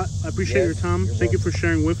 It's hot. I appreciate your time. Thank you for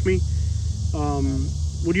sharing with me.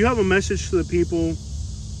 Would you have a message to the people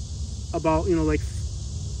about, you know, like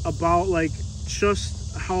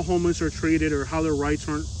just how homeless are treated or how their rights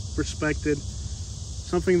aren't respected?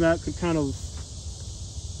 Something that could kind of,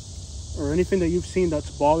 or anything that you've seen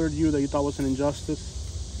that's bothered you that you thought was an injustice?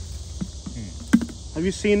 Have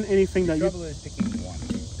you seen anything that trouble is picking one.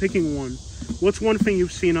 Picking one. What's one thing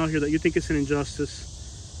you've seen out here that you think is an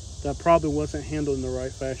injustice that probably wasn't handled in the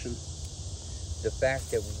right fashion? The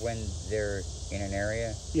fact that when they're in an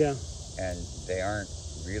area, and they aren't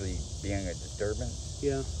really being a disturbance,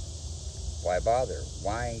 why bother?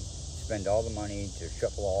 Why spend all the money to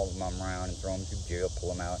shuffle all of them around and throw them through jail, pull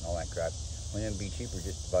them out, and all that crap? When it'd be cheaper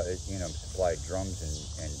just to, you know, supply drums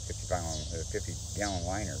and 50-gallon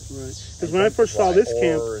liners. Right. Because when I first saw this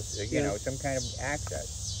camp, you know, some kind of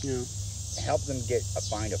access. Yeah. Help them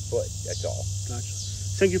find a foot. That's all. Gotcha.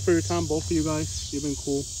 Thank you for your time, both of you guys. You've been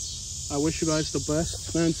cool. I wish you guys the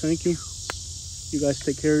best, man. Thank you. You guys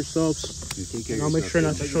take care of yourselves. You take care and I'll make sure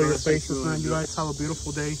not to show your faces, man. You guys have a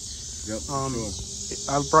beautiful day. Yep.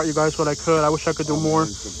 I brought you guys what I could. I wish I could do more.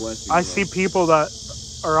 I see people that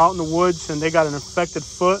are out in the woods and they got an infected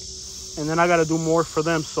foot, and then I got to do more for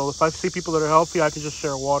them. So if I see people that are healthy, I can just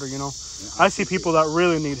share water, you know. I see people that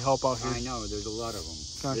really need help out here. I know. There's a lot of them.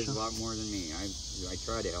 Gotcha. There's a lot more than me. I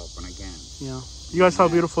try to help when I can. Yeah. You guys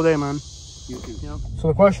have a beautiful day, man. You too. Yep. So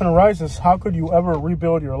the question arises, how could you ever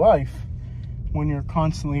rebuild your life when you're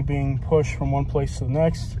constantly being pushed from one place to the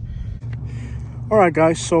next? All right,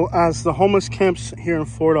 guys. So as the homeless camps here in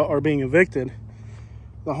Florida are being evicted,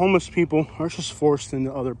 the homeless people are just forced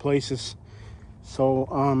into other places. So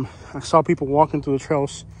I saw people walking through the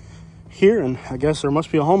trails here, and I guess there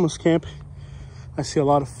must be a homeless camp. I see a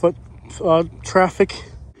lot of foot traffic.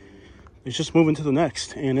 It's just moving to the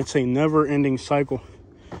next, and it's a never-ending cycle.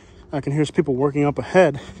 I can hear people working up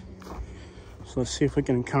ahead. So let's see if we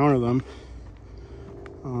can encounter them.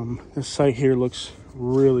 This site here looks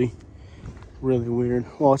really, really weird.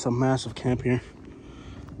 Well, it's a massive camp here.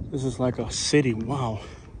 This is like a city. Wow.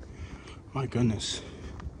 My goodness.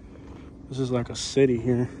 This is like a city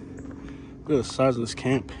here. Look at the size of this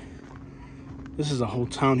camp. This is a whole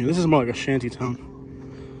town here. This is more like a shanty town.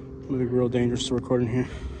 It's gonna be real dangerous to record in here.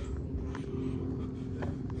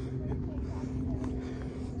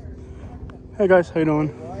 Hey guys, how you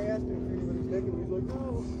doing? Well, I asked him if anybody's taking him. He's like,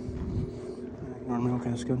 no. Ignore me. Okay,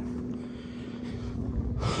 that's good.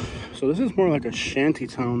 So this is more like a shanty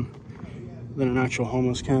town than an actual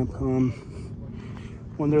homeless camp.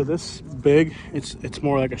 When they're this big, it's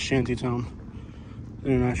more like a shanty town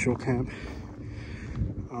than an actual camp.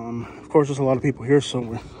 Of course, there's a lot of people here,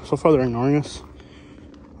 so far they're ignoring us.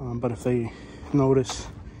 But if they notice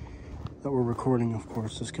that we're recording, of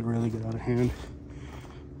course, this could really get out of hand.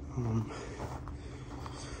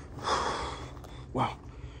 Wow,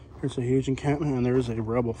 here's a huge encampment, and there is a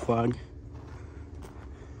rebel flag.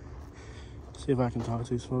 Let's see if I can talk to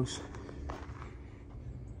these folks.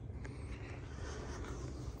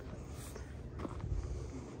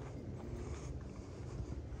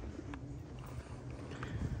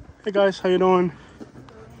 Hey guys, how you doing?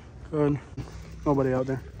 Good. Nobody out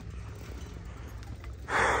there.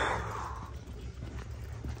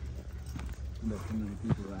 But too many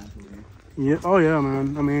people are out here. Yeah. Oh yeah,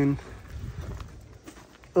 man. I mean,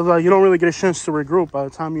 like you don't really get a chance to regroup by the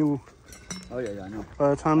time you. Oh yeah, I know. By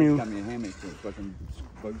the time you. Got me a hammock so fucking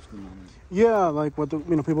bugs come on. Yeah, like what the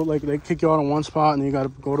people like they kick you out on one spot and you got to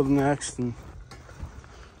go to the next and.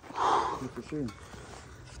 For sure.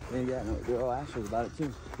 They're all assholes about it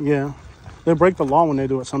too. Yeah, they break the law when they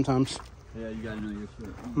do it sometimes. Yeah, you gotta know your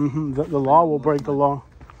shit. Mm-hmm. The law will break the law.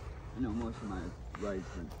 I know most of my rights.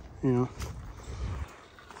 Yeah.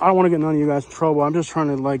 I don't want to get none of you guys in trouble. I'm just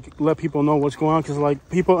trying to like let people know what's going on because like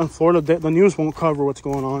people in Florida, the news won't cover what's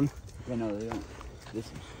going on. Yeah, no, they don't. This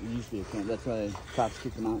used to be a camp. That's why the cops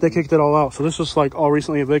kicked them out. They kicked it all out. So this was like all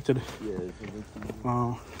recently evicted. Yeah, it's evicted.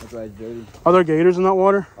 Wow. That's why it's dirty. Are there gators in that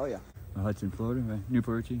water? Oh yeah. Hudson, Florida, right?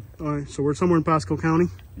 Newport. All right, so we're somewhere in Pasco County.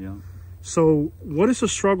 Yeah. So what is the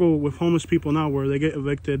struggle with homeless people now where they get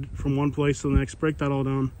evicted from one place to the next? Break that all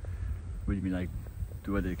down. What do you mean, like,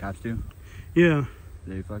 do what the cops do? Yeah.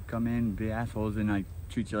 They fuck come in, be assholes, and like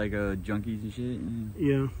treat you like a junkies and shit. And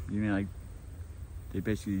yeah. You mean like they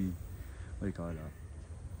basically, what do you call it?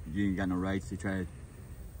 You ain't got no rights to try to,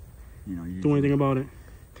 you know, do anything about it.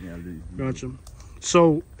 Yeah. Gotcha.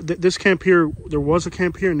 So this camp here, there was a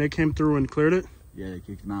camp here, and they came through and cleared it. Yeah, they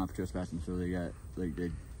kicked them out for trespassing, so they got like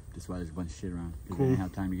that's why there's a bunch of shit around because cool. they didn't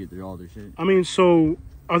have time to get through all their shit. I mean, so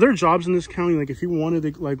are there jobs in this county? Like, if you wanted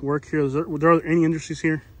to like work here, were there any industries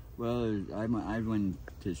here? Well, I went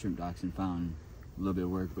to the shrimp docks and found a little bit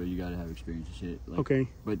of work, but you gotta have experience and shit. Like, okay.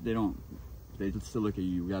 But they don't. They still look at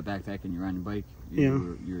you. You got a backpack and you're riding a bike.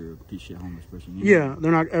 You're a piece of shit homeless person. You know? Yeah,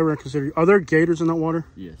 they're not ever considered. Are there gators in that water?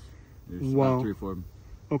 Yes. There's wow. about 3 or 4 of them.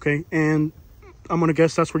 Okay, and I'm gonna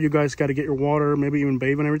guess that's where you guys got to get your water, maybe even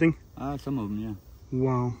bathe and everything. Some of them, yeah.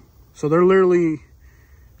 Wow. So they're literally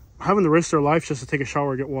having to risk their life just to take a shower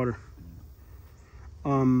or get water.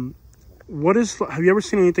 Have you ever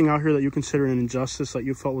seen anything out here that you consider an injustice that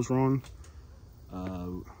you felt was wrong?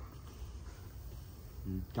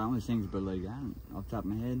 Countless things, but like off the top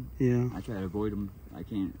of my head, yeah, I try to avoid them. I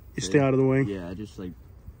can't. You stay out of the way. Yeah, I just like,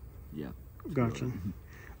 yeah. Gotcha.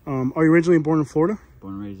 Are you originally born in Florida?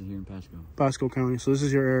 Born and raised here in Pasco. Pasco County. So this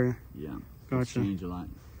is your area. Yeah. Gotcha. It's changed a lot.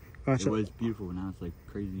 Gotcha. It was beautiful, but now it's like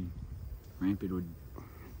crazy, rampant with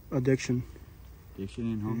addiction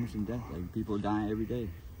and homeless and death. Like people die every day.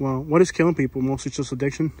 Well, what is killing people? Mostly just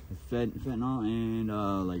addiction. Fentanyl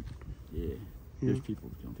and like there's people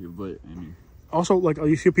killing people, but I mean. Also, like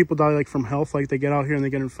you see people die like from health, like they get out here and they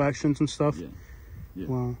get infections and stuff. Yeah. Yeah.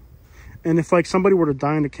 Wow. And if like somebody were to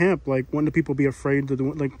die in the camp, like wouldn't the people be afraid to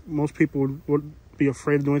do? Like most people would be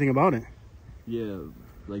afraid to do anything about it. Yeah,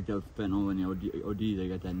 like the fentanyl and the OD, they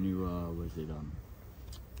got that new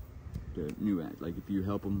the new act. Like if you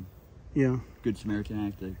help them, yeah, Good Samaritan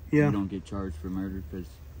Act. Like, yeah, you don't get charged for murder because.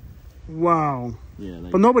 Wow. Yeah.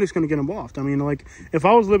 Like, but nobody's gonna get involved. I mean, like if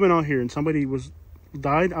I was living out here and somebody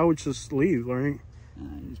died, I would just leave, right?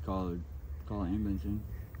 You just call an ambulance in.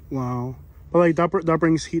 Wow. But like that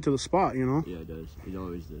brings heat to the spot, you know? Yeah, it does. It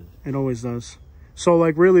always does. It always does. So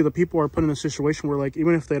like really the people are put in a situation where like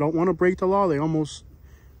even if they don't want to break the law, they almost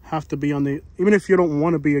have to be on the, even if you don't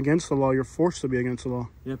want to be against the law, you're forced to be against the law.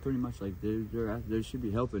 Yeah, pretty much. Like they should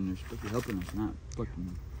be helping. They're supposed to be helping us, not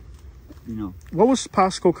fucking, you know. What was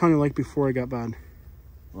Pasco County like before it got bad?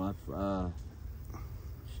 Well,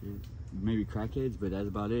 shit, maybe crackheads, but that's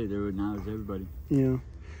about it. Now it's everybody. Yeah.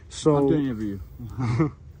 So I'm doing it for you.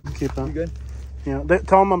 Keep that. You good? Yeah.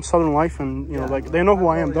 Tell them I'm Southern Life, and you know, like they know who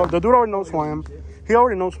I am. The dude already knows who I am. He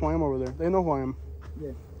already knows who I am over there. They know who I am.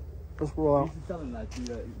 Yeah. Let's roll out.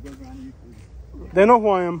 You They know who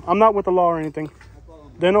I am. I'm not with the law or anything.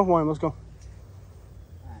 They know who I am. Let's go.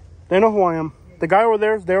 They know who I am. The guy over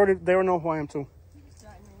there, they already know who I am too.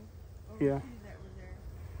 Yeah.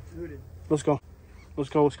 Let's go. Let's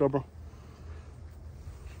go, bro.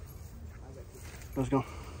 Let's go.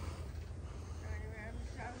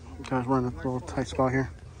 Guys, we're in a little tight spot here.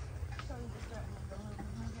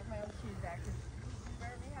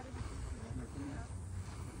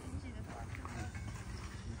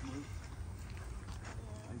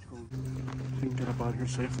 You can get up out here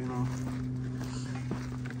safely now.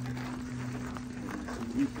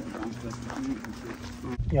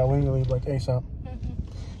 Yeah, we need to leave like ASAP.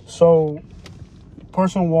 So,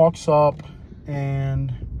 person walks up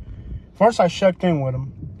and first I checked in with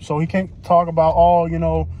him. So he can't talk about, you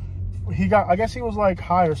know, I guess he was like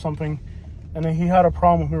high or something. And then he had a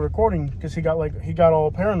problem with me recording because he got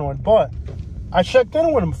all paranoid. But I checked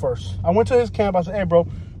in with him first. I went to his camp. I said, hey, bro,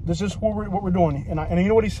 this is what we're doing. And you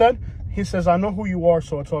know what he said? He says, I know who you are,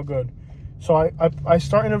 so it's all good. So I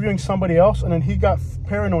start interviewing somebody else, and then he got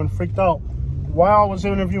paranoid and freaked out. While I was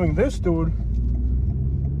interviewing this dude,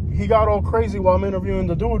 he got all crazy while I'm interviewing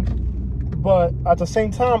the dude. But at the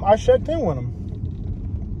same time, I checked in with him.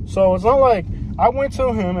 So it's not like I went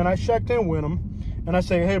to him and I checked in with him and I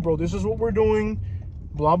say, hey, bro, this is what we're doing,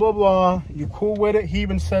 blah, blah, blah. You cool with it? He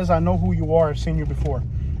even says, I know who you are. I've seen you before.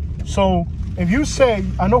 So if you say,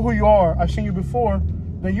 I know who you are, I've seen you before,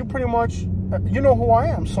 then you pretty much, you know who I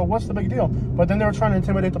am. So what's the big deal? But then they were trying to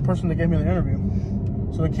intimidate the person that gave me the interview.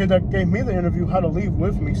 So the kid that gave me the interview had to leave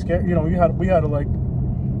with me. Scared, you know, we had to like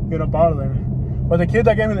get up out of there. But the kid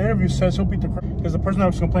that gave me the interview says he'll beat the crap, because the person that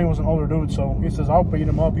was complaining was an older dude. So he says, I'll beat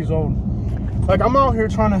him up. He's old. Like, I'm out here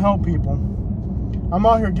trying to help people. I'm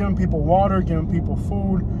out here giving people water, giving people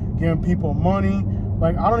food, giving people money.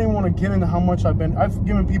 Like, I don't even want to get into how much I've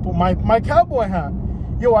given people my cowboy hat.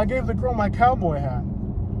 Yo, I gave the girl my cowboy hat.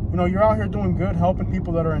 You know, you're out here doing good, helping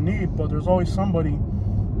people that are in need, but there's always somebody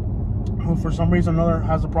who, for some reason or another,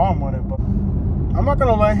 has a problem with it. But I'm not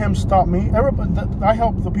going to let him stop me. I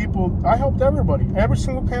helped the people. I helped everybody. Every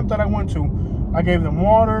single camp that I went to, I gave them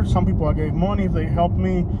water. Some people I gave money if they helped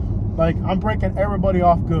me. Like, I'm breaking everybody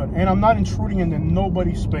off good. And I'm not intruding into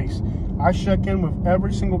nobody's space. I check in with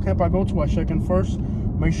every single camp I go to. I check in first,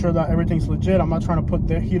 make sure that everything's legit. I'm not trying to put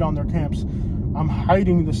the heat on their camps. I'm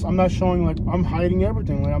hiding this. I'm not showing, like, I'm hiding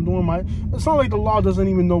everything. Like, I'm doing my, it's not like the law doesn't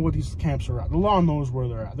even know where these camps are at. The law knows where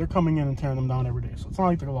they're at. They're coming in and tearing them down every day. So it's not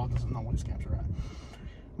like the law doesn't know where these camps are at.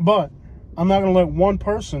 But I'm not going to let one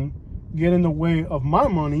person get in the way of my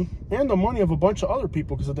money and the money of a bunch of other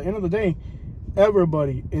people, because at the end of the day,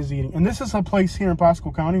 everybody is eating. And this is a place here in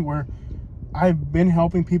Pasco County where I've been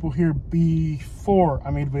helping people here before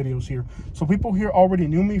I made videos here. So people here already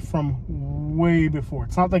knew me from way before.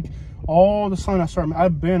 It's not like all of a sudden I started.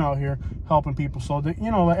 I've been out here helping people. So that, you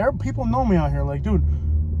know, like, people know me out here. Like, dude,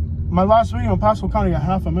 my last video in Pasco County got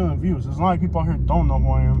 500,000 views. It's not like people out here don't know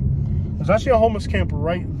who I am. There's actually a homeless camp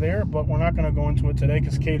right there, but we're not going to go into it today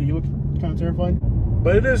because, Katie, you look kind of terrified.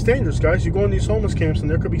 But it is dangerous, guys. You go in these homeless camps and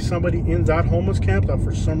there could be somebody in that homeless camp that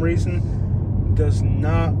for some reason does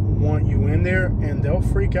not want you in there, and they'll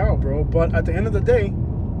freak out, bro. But at the end of the day,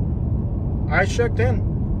 I checked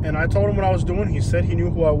in and I told him what I was doing. He said he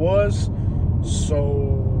knew who I was,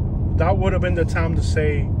 so that would have been the time to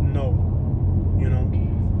say no, you know.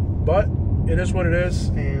 But it is what it is,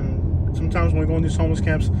 and sometimes when we go in these homeless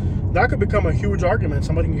camps, that could become a huge argument.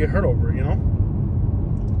 Somebody can get hurt over it, you know.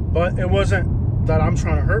 But it wasn't that I'm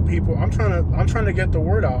trying to hurt people. I'm trying to get the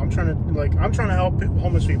word out. I'm trying to help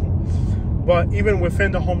homeless people. But even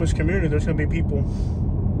within the homeless community, there's going to be people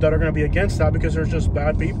that are going to be against that, because there's just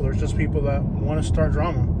bad people. There's just people that want to start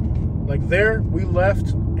drama. Like, there, we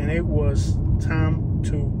left, and it was time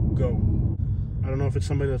to go. I don't know if it's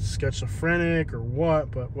somebody that's schizophrenic or what,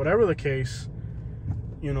 but whatever the case,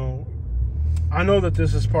 you know, I know that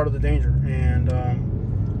this is part of the danger. And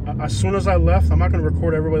as soon as I left, I'm not going to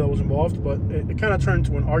record everybody that was involved, but it kind of turned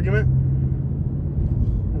into an argument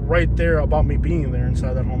right there about me being there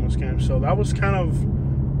inside that homeless camp. So that was kind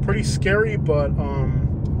of pretty scary, but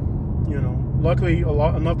you know, luckily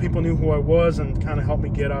enough people knew who I was and kind of helped me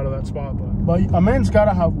get out of that spot. But a man's got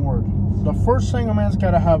to have word. The first thing a man's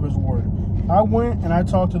got to have is word. I went and I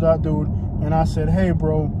talked to that dude and I said, hey,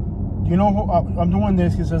 bro, you know who I'm doing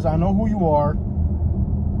this? He says, I know who you are.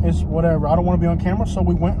 It's whatever. I don't want to be on camera. So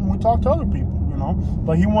we went and we talked to other people, you know.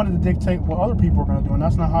 But he wanted to dictate what other people are going to do, and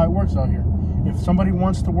that's not how it works out here. If somebody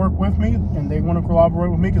wants to work with me and they want to collaborate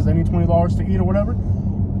with me because they need $20 to eat or whatever,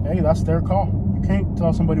 hey, that's their call. You can't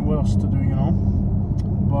tell somebody what else to do, you know.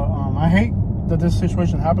 But I hate that this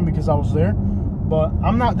situation happened because I was there. But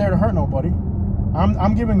I'm not there to hurt nobody.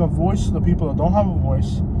 I'm giving a voice to the people that don't have a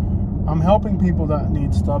voice. I'm helping people that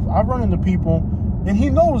need stuff. I've run into people, and he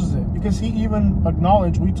knows it because he even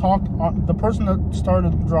acknowledged. We talked, the person that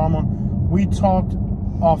started the drama, we talked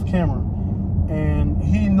off camera. And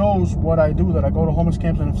he knows what I do, that I go to homeless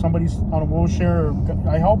camps, and if somebody's on a wheelchair,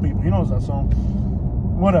 I help people. He knows that, so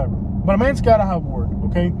whatever. But a man's got to have word,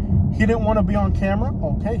 okay? He didn't want to be on camera.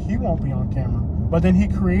 Okay, he won't be on camera. But then he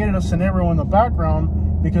created a scenario in the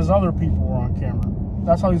background because other people were on camera.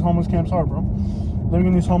 That's how these homeless camps are, bro. Living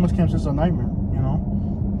in these homeless camps is a nightmare, you know?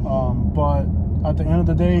 But at the end of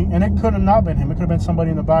the day, and it could have not been him. It could have been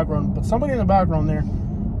somebody in the background. But somebody in the background there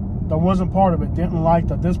that wasn't part of it didn't like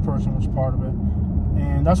that this person was part of it.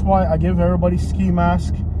 And that's why I give everybody ski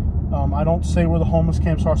mask. I don't say where the homeless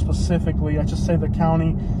camps are specifically. I just say the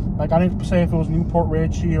county. Like, I didn't say if it was Newport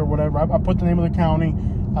Richie or whatever. I put the name of the county.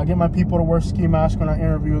 I get my people to wear ski masks when I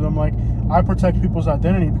interview them. Like, I protect people's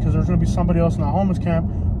identity, because there's going to be somebody else in that homeless camp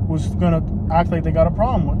who's going to act like they got a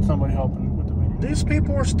problem with somebody helping with the video. These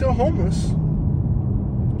people are still homeless.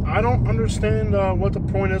 I don't understand what the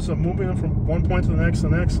point is of moving them from one point to the next.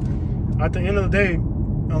 At the end of the day,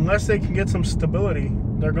 unless they can get some stability,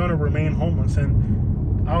 they're going to remain homeless.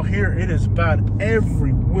 And Out here, it is bad.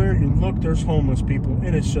 Everywhere you look, there's homeless people.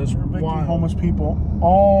 It is just wild. Homeless people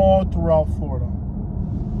all throughout Florida.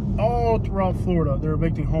 All throughout Florida, they're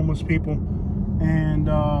evicting homeless people. And,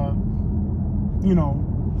 you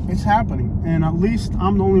know, it's happening. And at least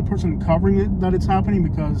I'm the only person covering it that it's happening,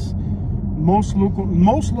 because most local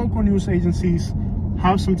news agencies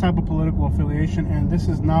have some type of political affiliation, and this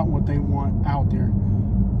is not what they want out there.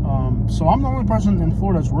 So I'm the only person in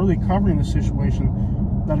Florida that's really covering the situation,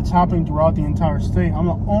 that it's happening throughout the entire state. I'm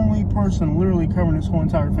the only person literally covering this whole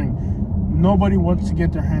entire thing. Nobody wants to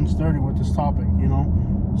get their hands dirty with this topic, you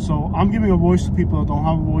know? So I'm giving a voice to people that don't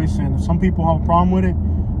have a voice, and some people have a problem with it.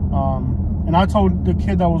 And I told the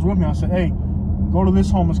kid that was with me, I said, hey, go to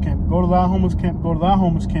this homeless camp, go to that homeless camp, go to that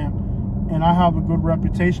homeless camp. And I have a good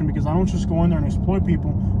reputation because I don't just go in there and exploit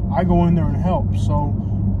people. I go in there and help. So,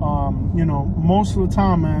 you know, most of the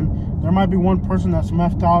time, man, there might be one person that's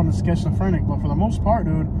messed out and schizophrenic, but for the most part,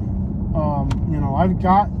 dude, you know,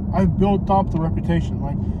 I've built up the reputation.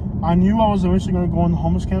 Like, I knew I was eventually going to go in the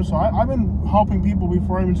homeless camp, so I've been helping people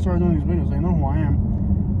before I even started doing these videos. They know who I am.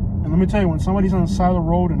 And let me tell you, when somebody's on the side of the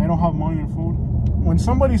road and they don't have money and food, when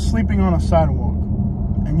somebody's sleeping on a sidewalk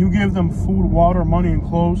and you give them food, water, money, and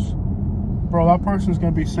clothes, bro, that person's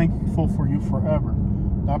gonna be thankful for you forever.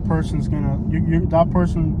 That person's gonna, that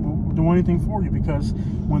person will do anything for you, because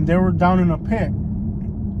when they were down in a pit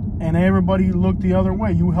and everybody looked the other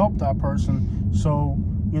way, you helped that person. So,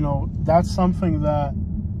 you know, that's something that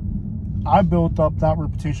I built up, that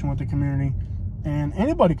reputation with the community, and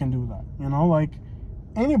anybody can do that. You know, like,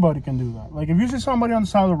 anybody can do that. Like, if you see somebody on the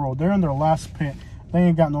side of the road, they're in their last pit, they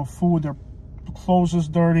ain't got no food, their clothes is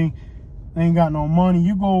dirty, they ain't got no money,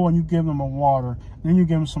 you go and you give them a water, then you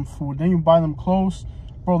give them some food, then you buy them clothes,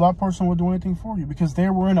 bro, that person will do anything for you, because they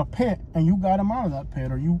were in a pit and you got them out of that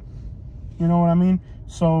pit, or you know what I mean?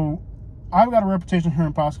 So I've got a reputation here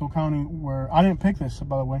in Pasco County where I didn't pick this,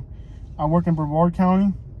 by the way. I work in Brevard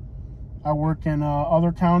County, I work in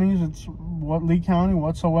other counties, it's Lee County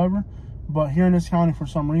whatsoever, but here in this county, for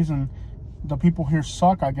some reason, the people here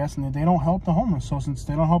suck, I guess, and they don't help the homeless. So since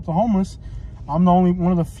they don't help the homeless, I'm the only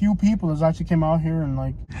one of the few people that's actually came out here and,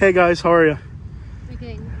 like... Hey guys, how are you? We're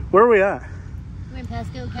good. Where are we at? We're in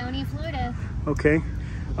Pasco County, Florida. Okay.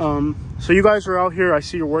 So you guys are out here. I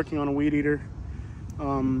see you're working on a weed eater.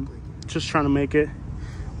 Just trying to make it.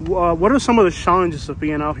 What are some of the challenges of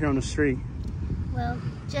being out here on the street? Well,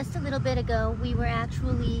 just a little bit ago, we were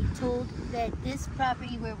actually told that this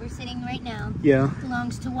property where we're sitting right now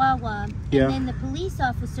belongs to Wawa. And then the police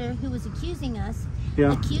officer who was accusing us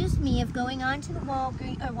accused me of going onto the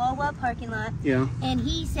Wawa parking lot. And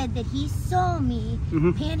he said that he saw me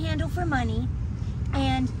panhandle for money,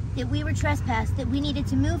 and that we were trespassed, that we needed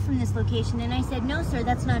to move from this location. And I said, no, sir,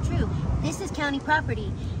 that's not true. This is county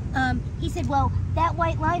property. He said, well, that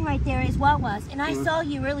white line right there is Wawa's, and I saw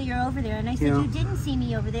you earlier over there. And I said, you didn't see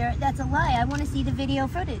me over there. That's a lie. I want to see the video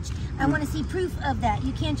footage. I want to see proof of that.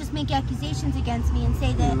 You can't just make accusations against me and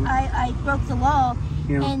say that I broke the law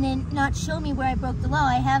and then not show me where I broke the law.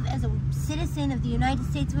 I have, as a citizen of the United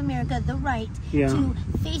States of America, the right to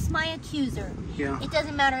face my accuser. It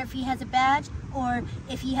doesn't matter if he has a badge or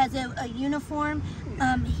if he has a uniform.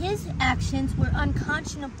 His actions were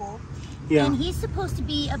unconscionable. And he's supposed to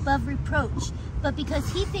be above reproach, but because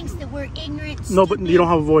he thinks that we're ignorant, no, but you don't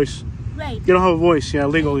have a voice. Right. You don't have a voice,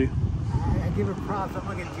 legally. I give her props. I'm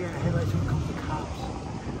not going to get in her headlights when it comes to cops.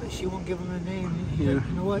 But she won't give him a name. He's like,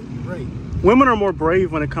 you know what? You're right. Women are more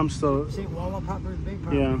brave when it comes to... Say Wawa property is big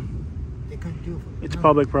property. They couldn't do it. It's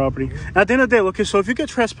public property. At the end of the day, okay, so if you get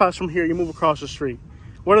trespassed from here, you move across the street.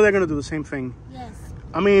 What are they going to do? The same thing? Yes.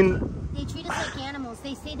 I mean... They treat us like animals.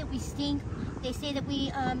 They say that we stink. They say that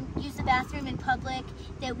we use the bathroom in public,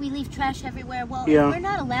 that we leave trash everywhere. Well, if we're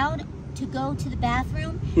not allowed to go to the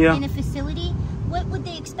bathroom in a facility, what would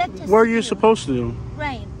they expect us to do? What are you supposed to do?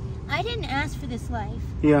 Right. I didn't ask for this life.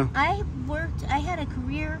 I worked, I had a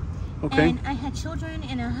career, and I had children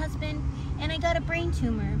and a husband, and I got a brain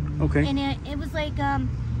tumor. And it was like,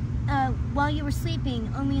 while you were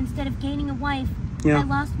sleeping, only instead of gaining a wife, I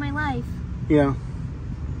lost my life.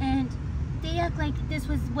 And they act like this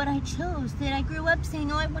was what I chose, that I grew up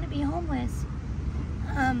saying, oh, I want to be homeless.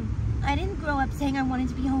 I didn't grow up saying I wanted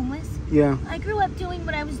to be homeless. I grew up doing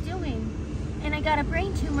what I was doing. And I got a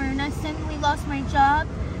brain tumor, and I suddenly lost my job,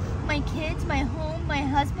 my kids, my home, my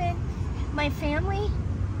husband, my family,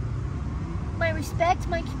 my respect,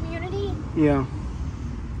 my community.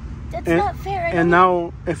 That's not fair. And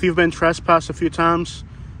now, if you've been trespassed a few times,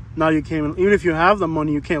 now you can't, even if you have the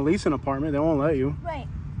money, you can't lease an apartment. They won't let you. Right.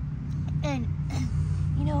 And,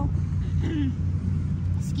 you know,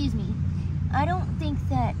 excuse me, I don't think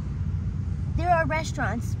that there are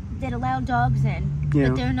restaurants that allow dogs in,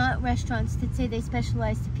 but they're not restaurants that say they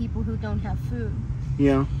specialize to people who don't have food.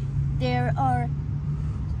 Yeah. There are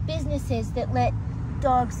businesses that let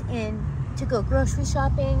dogs in to go grocery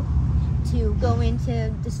shopping, to go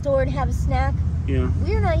into the store and have a snack. Yeah.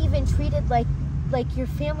 We're not even treated like your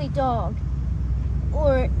family dog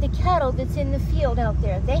or the cattle that's in the field out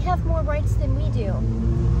there. They have more rights than we do.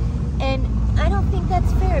 And I don't think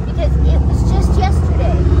that's fair, because it was just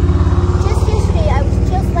yesterday. Just yesterday, I was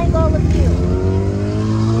just like all of you.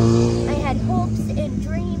 I had hopes and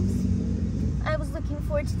dreams. I was looking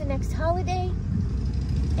forward to the next holiday.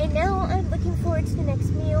 And now I'm looking forward to the next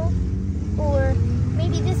meal. Or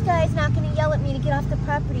maybe this guy is not going to yell at me to get off the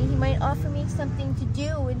property. He might offer me something to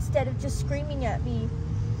do instead of just screaming at me.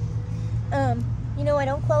 You know, I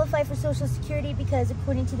don't qualify for Social Security because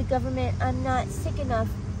according to the government, I'm not sick enough.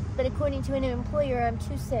 But according to an employer, I'm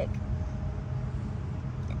too sick.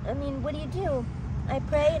 I mean, what do? I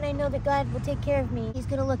pray and I know that God will take care of me. He's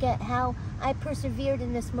going to look at how I persevered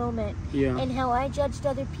in this moment. Yeah. And how I judged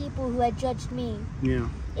other people who had judged me. Yeah.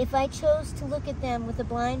 If I chose to look at them with a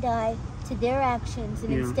blind eye to their actions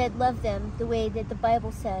and instead love them the way that the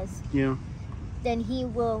Bible says, then he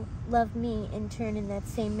will love me in turn in that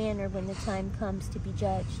same manner when the time comes to be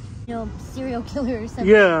judged. You know, serial killer or something.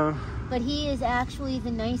 Yeah. But he is actually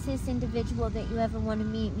the nicest individual that you ever want to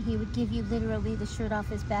meet, and he would give you literally the shirt off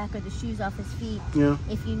his back or the shoes off his feet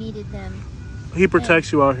if you needed them. He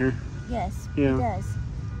protects you out here. Yes, he does.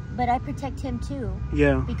 But I protect him too.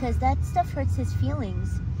 Yeah. Because that stuff hurts his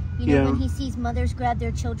feelings. You know, when he sees mothers grab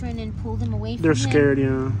their children and pull them away from him. They're scared,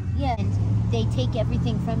 Yeah, and they take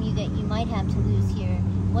everything from you that you might have to lose here.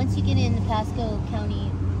 Once you get in the Pasco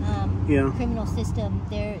County criminal system,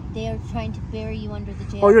 they are trying to bury you under the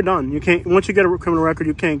jail. Oh, you're done. You can't. Once you get a criminal record,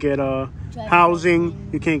 you can't get housing.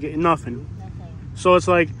 You can't get nothing. So it's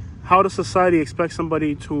like, how does society expect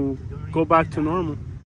somebody to go back to normal?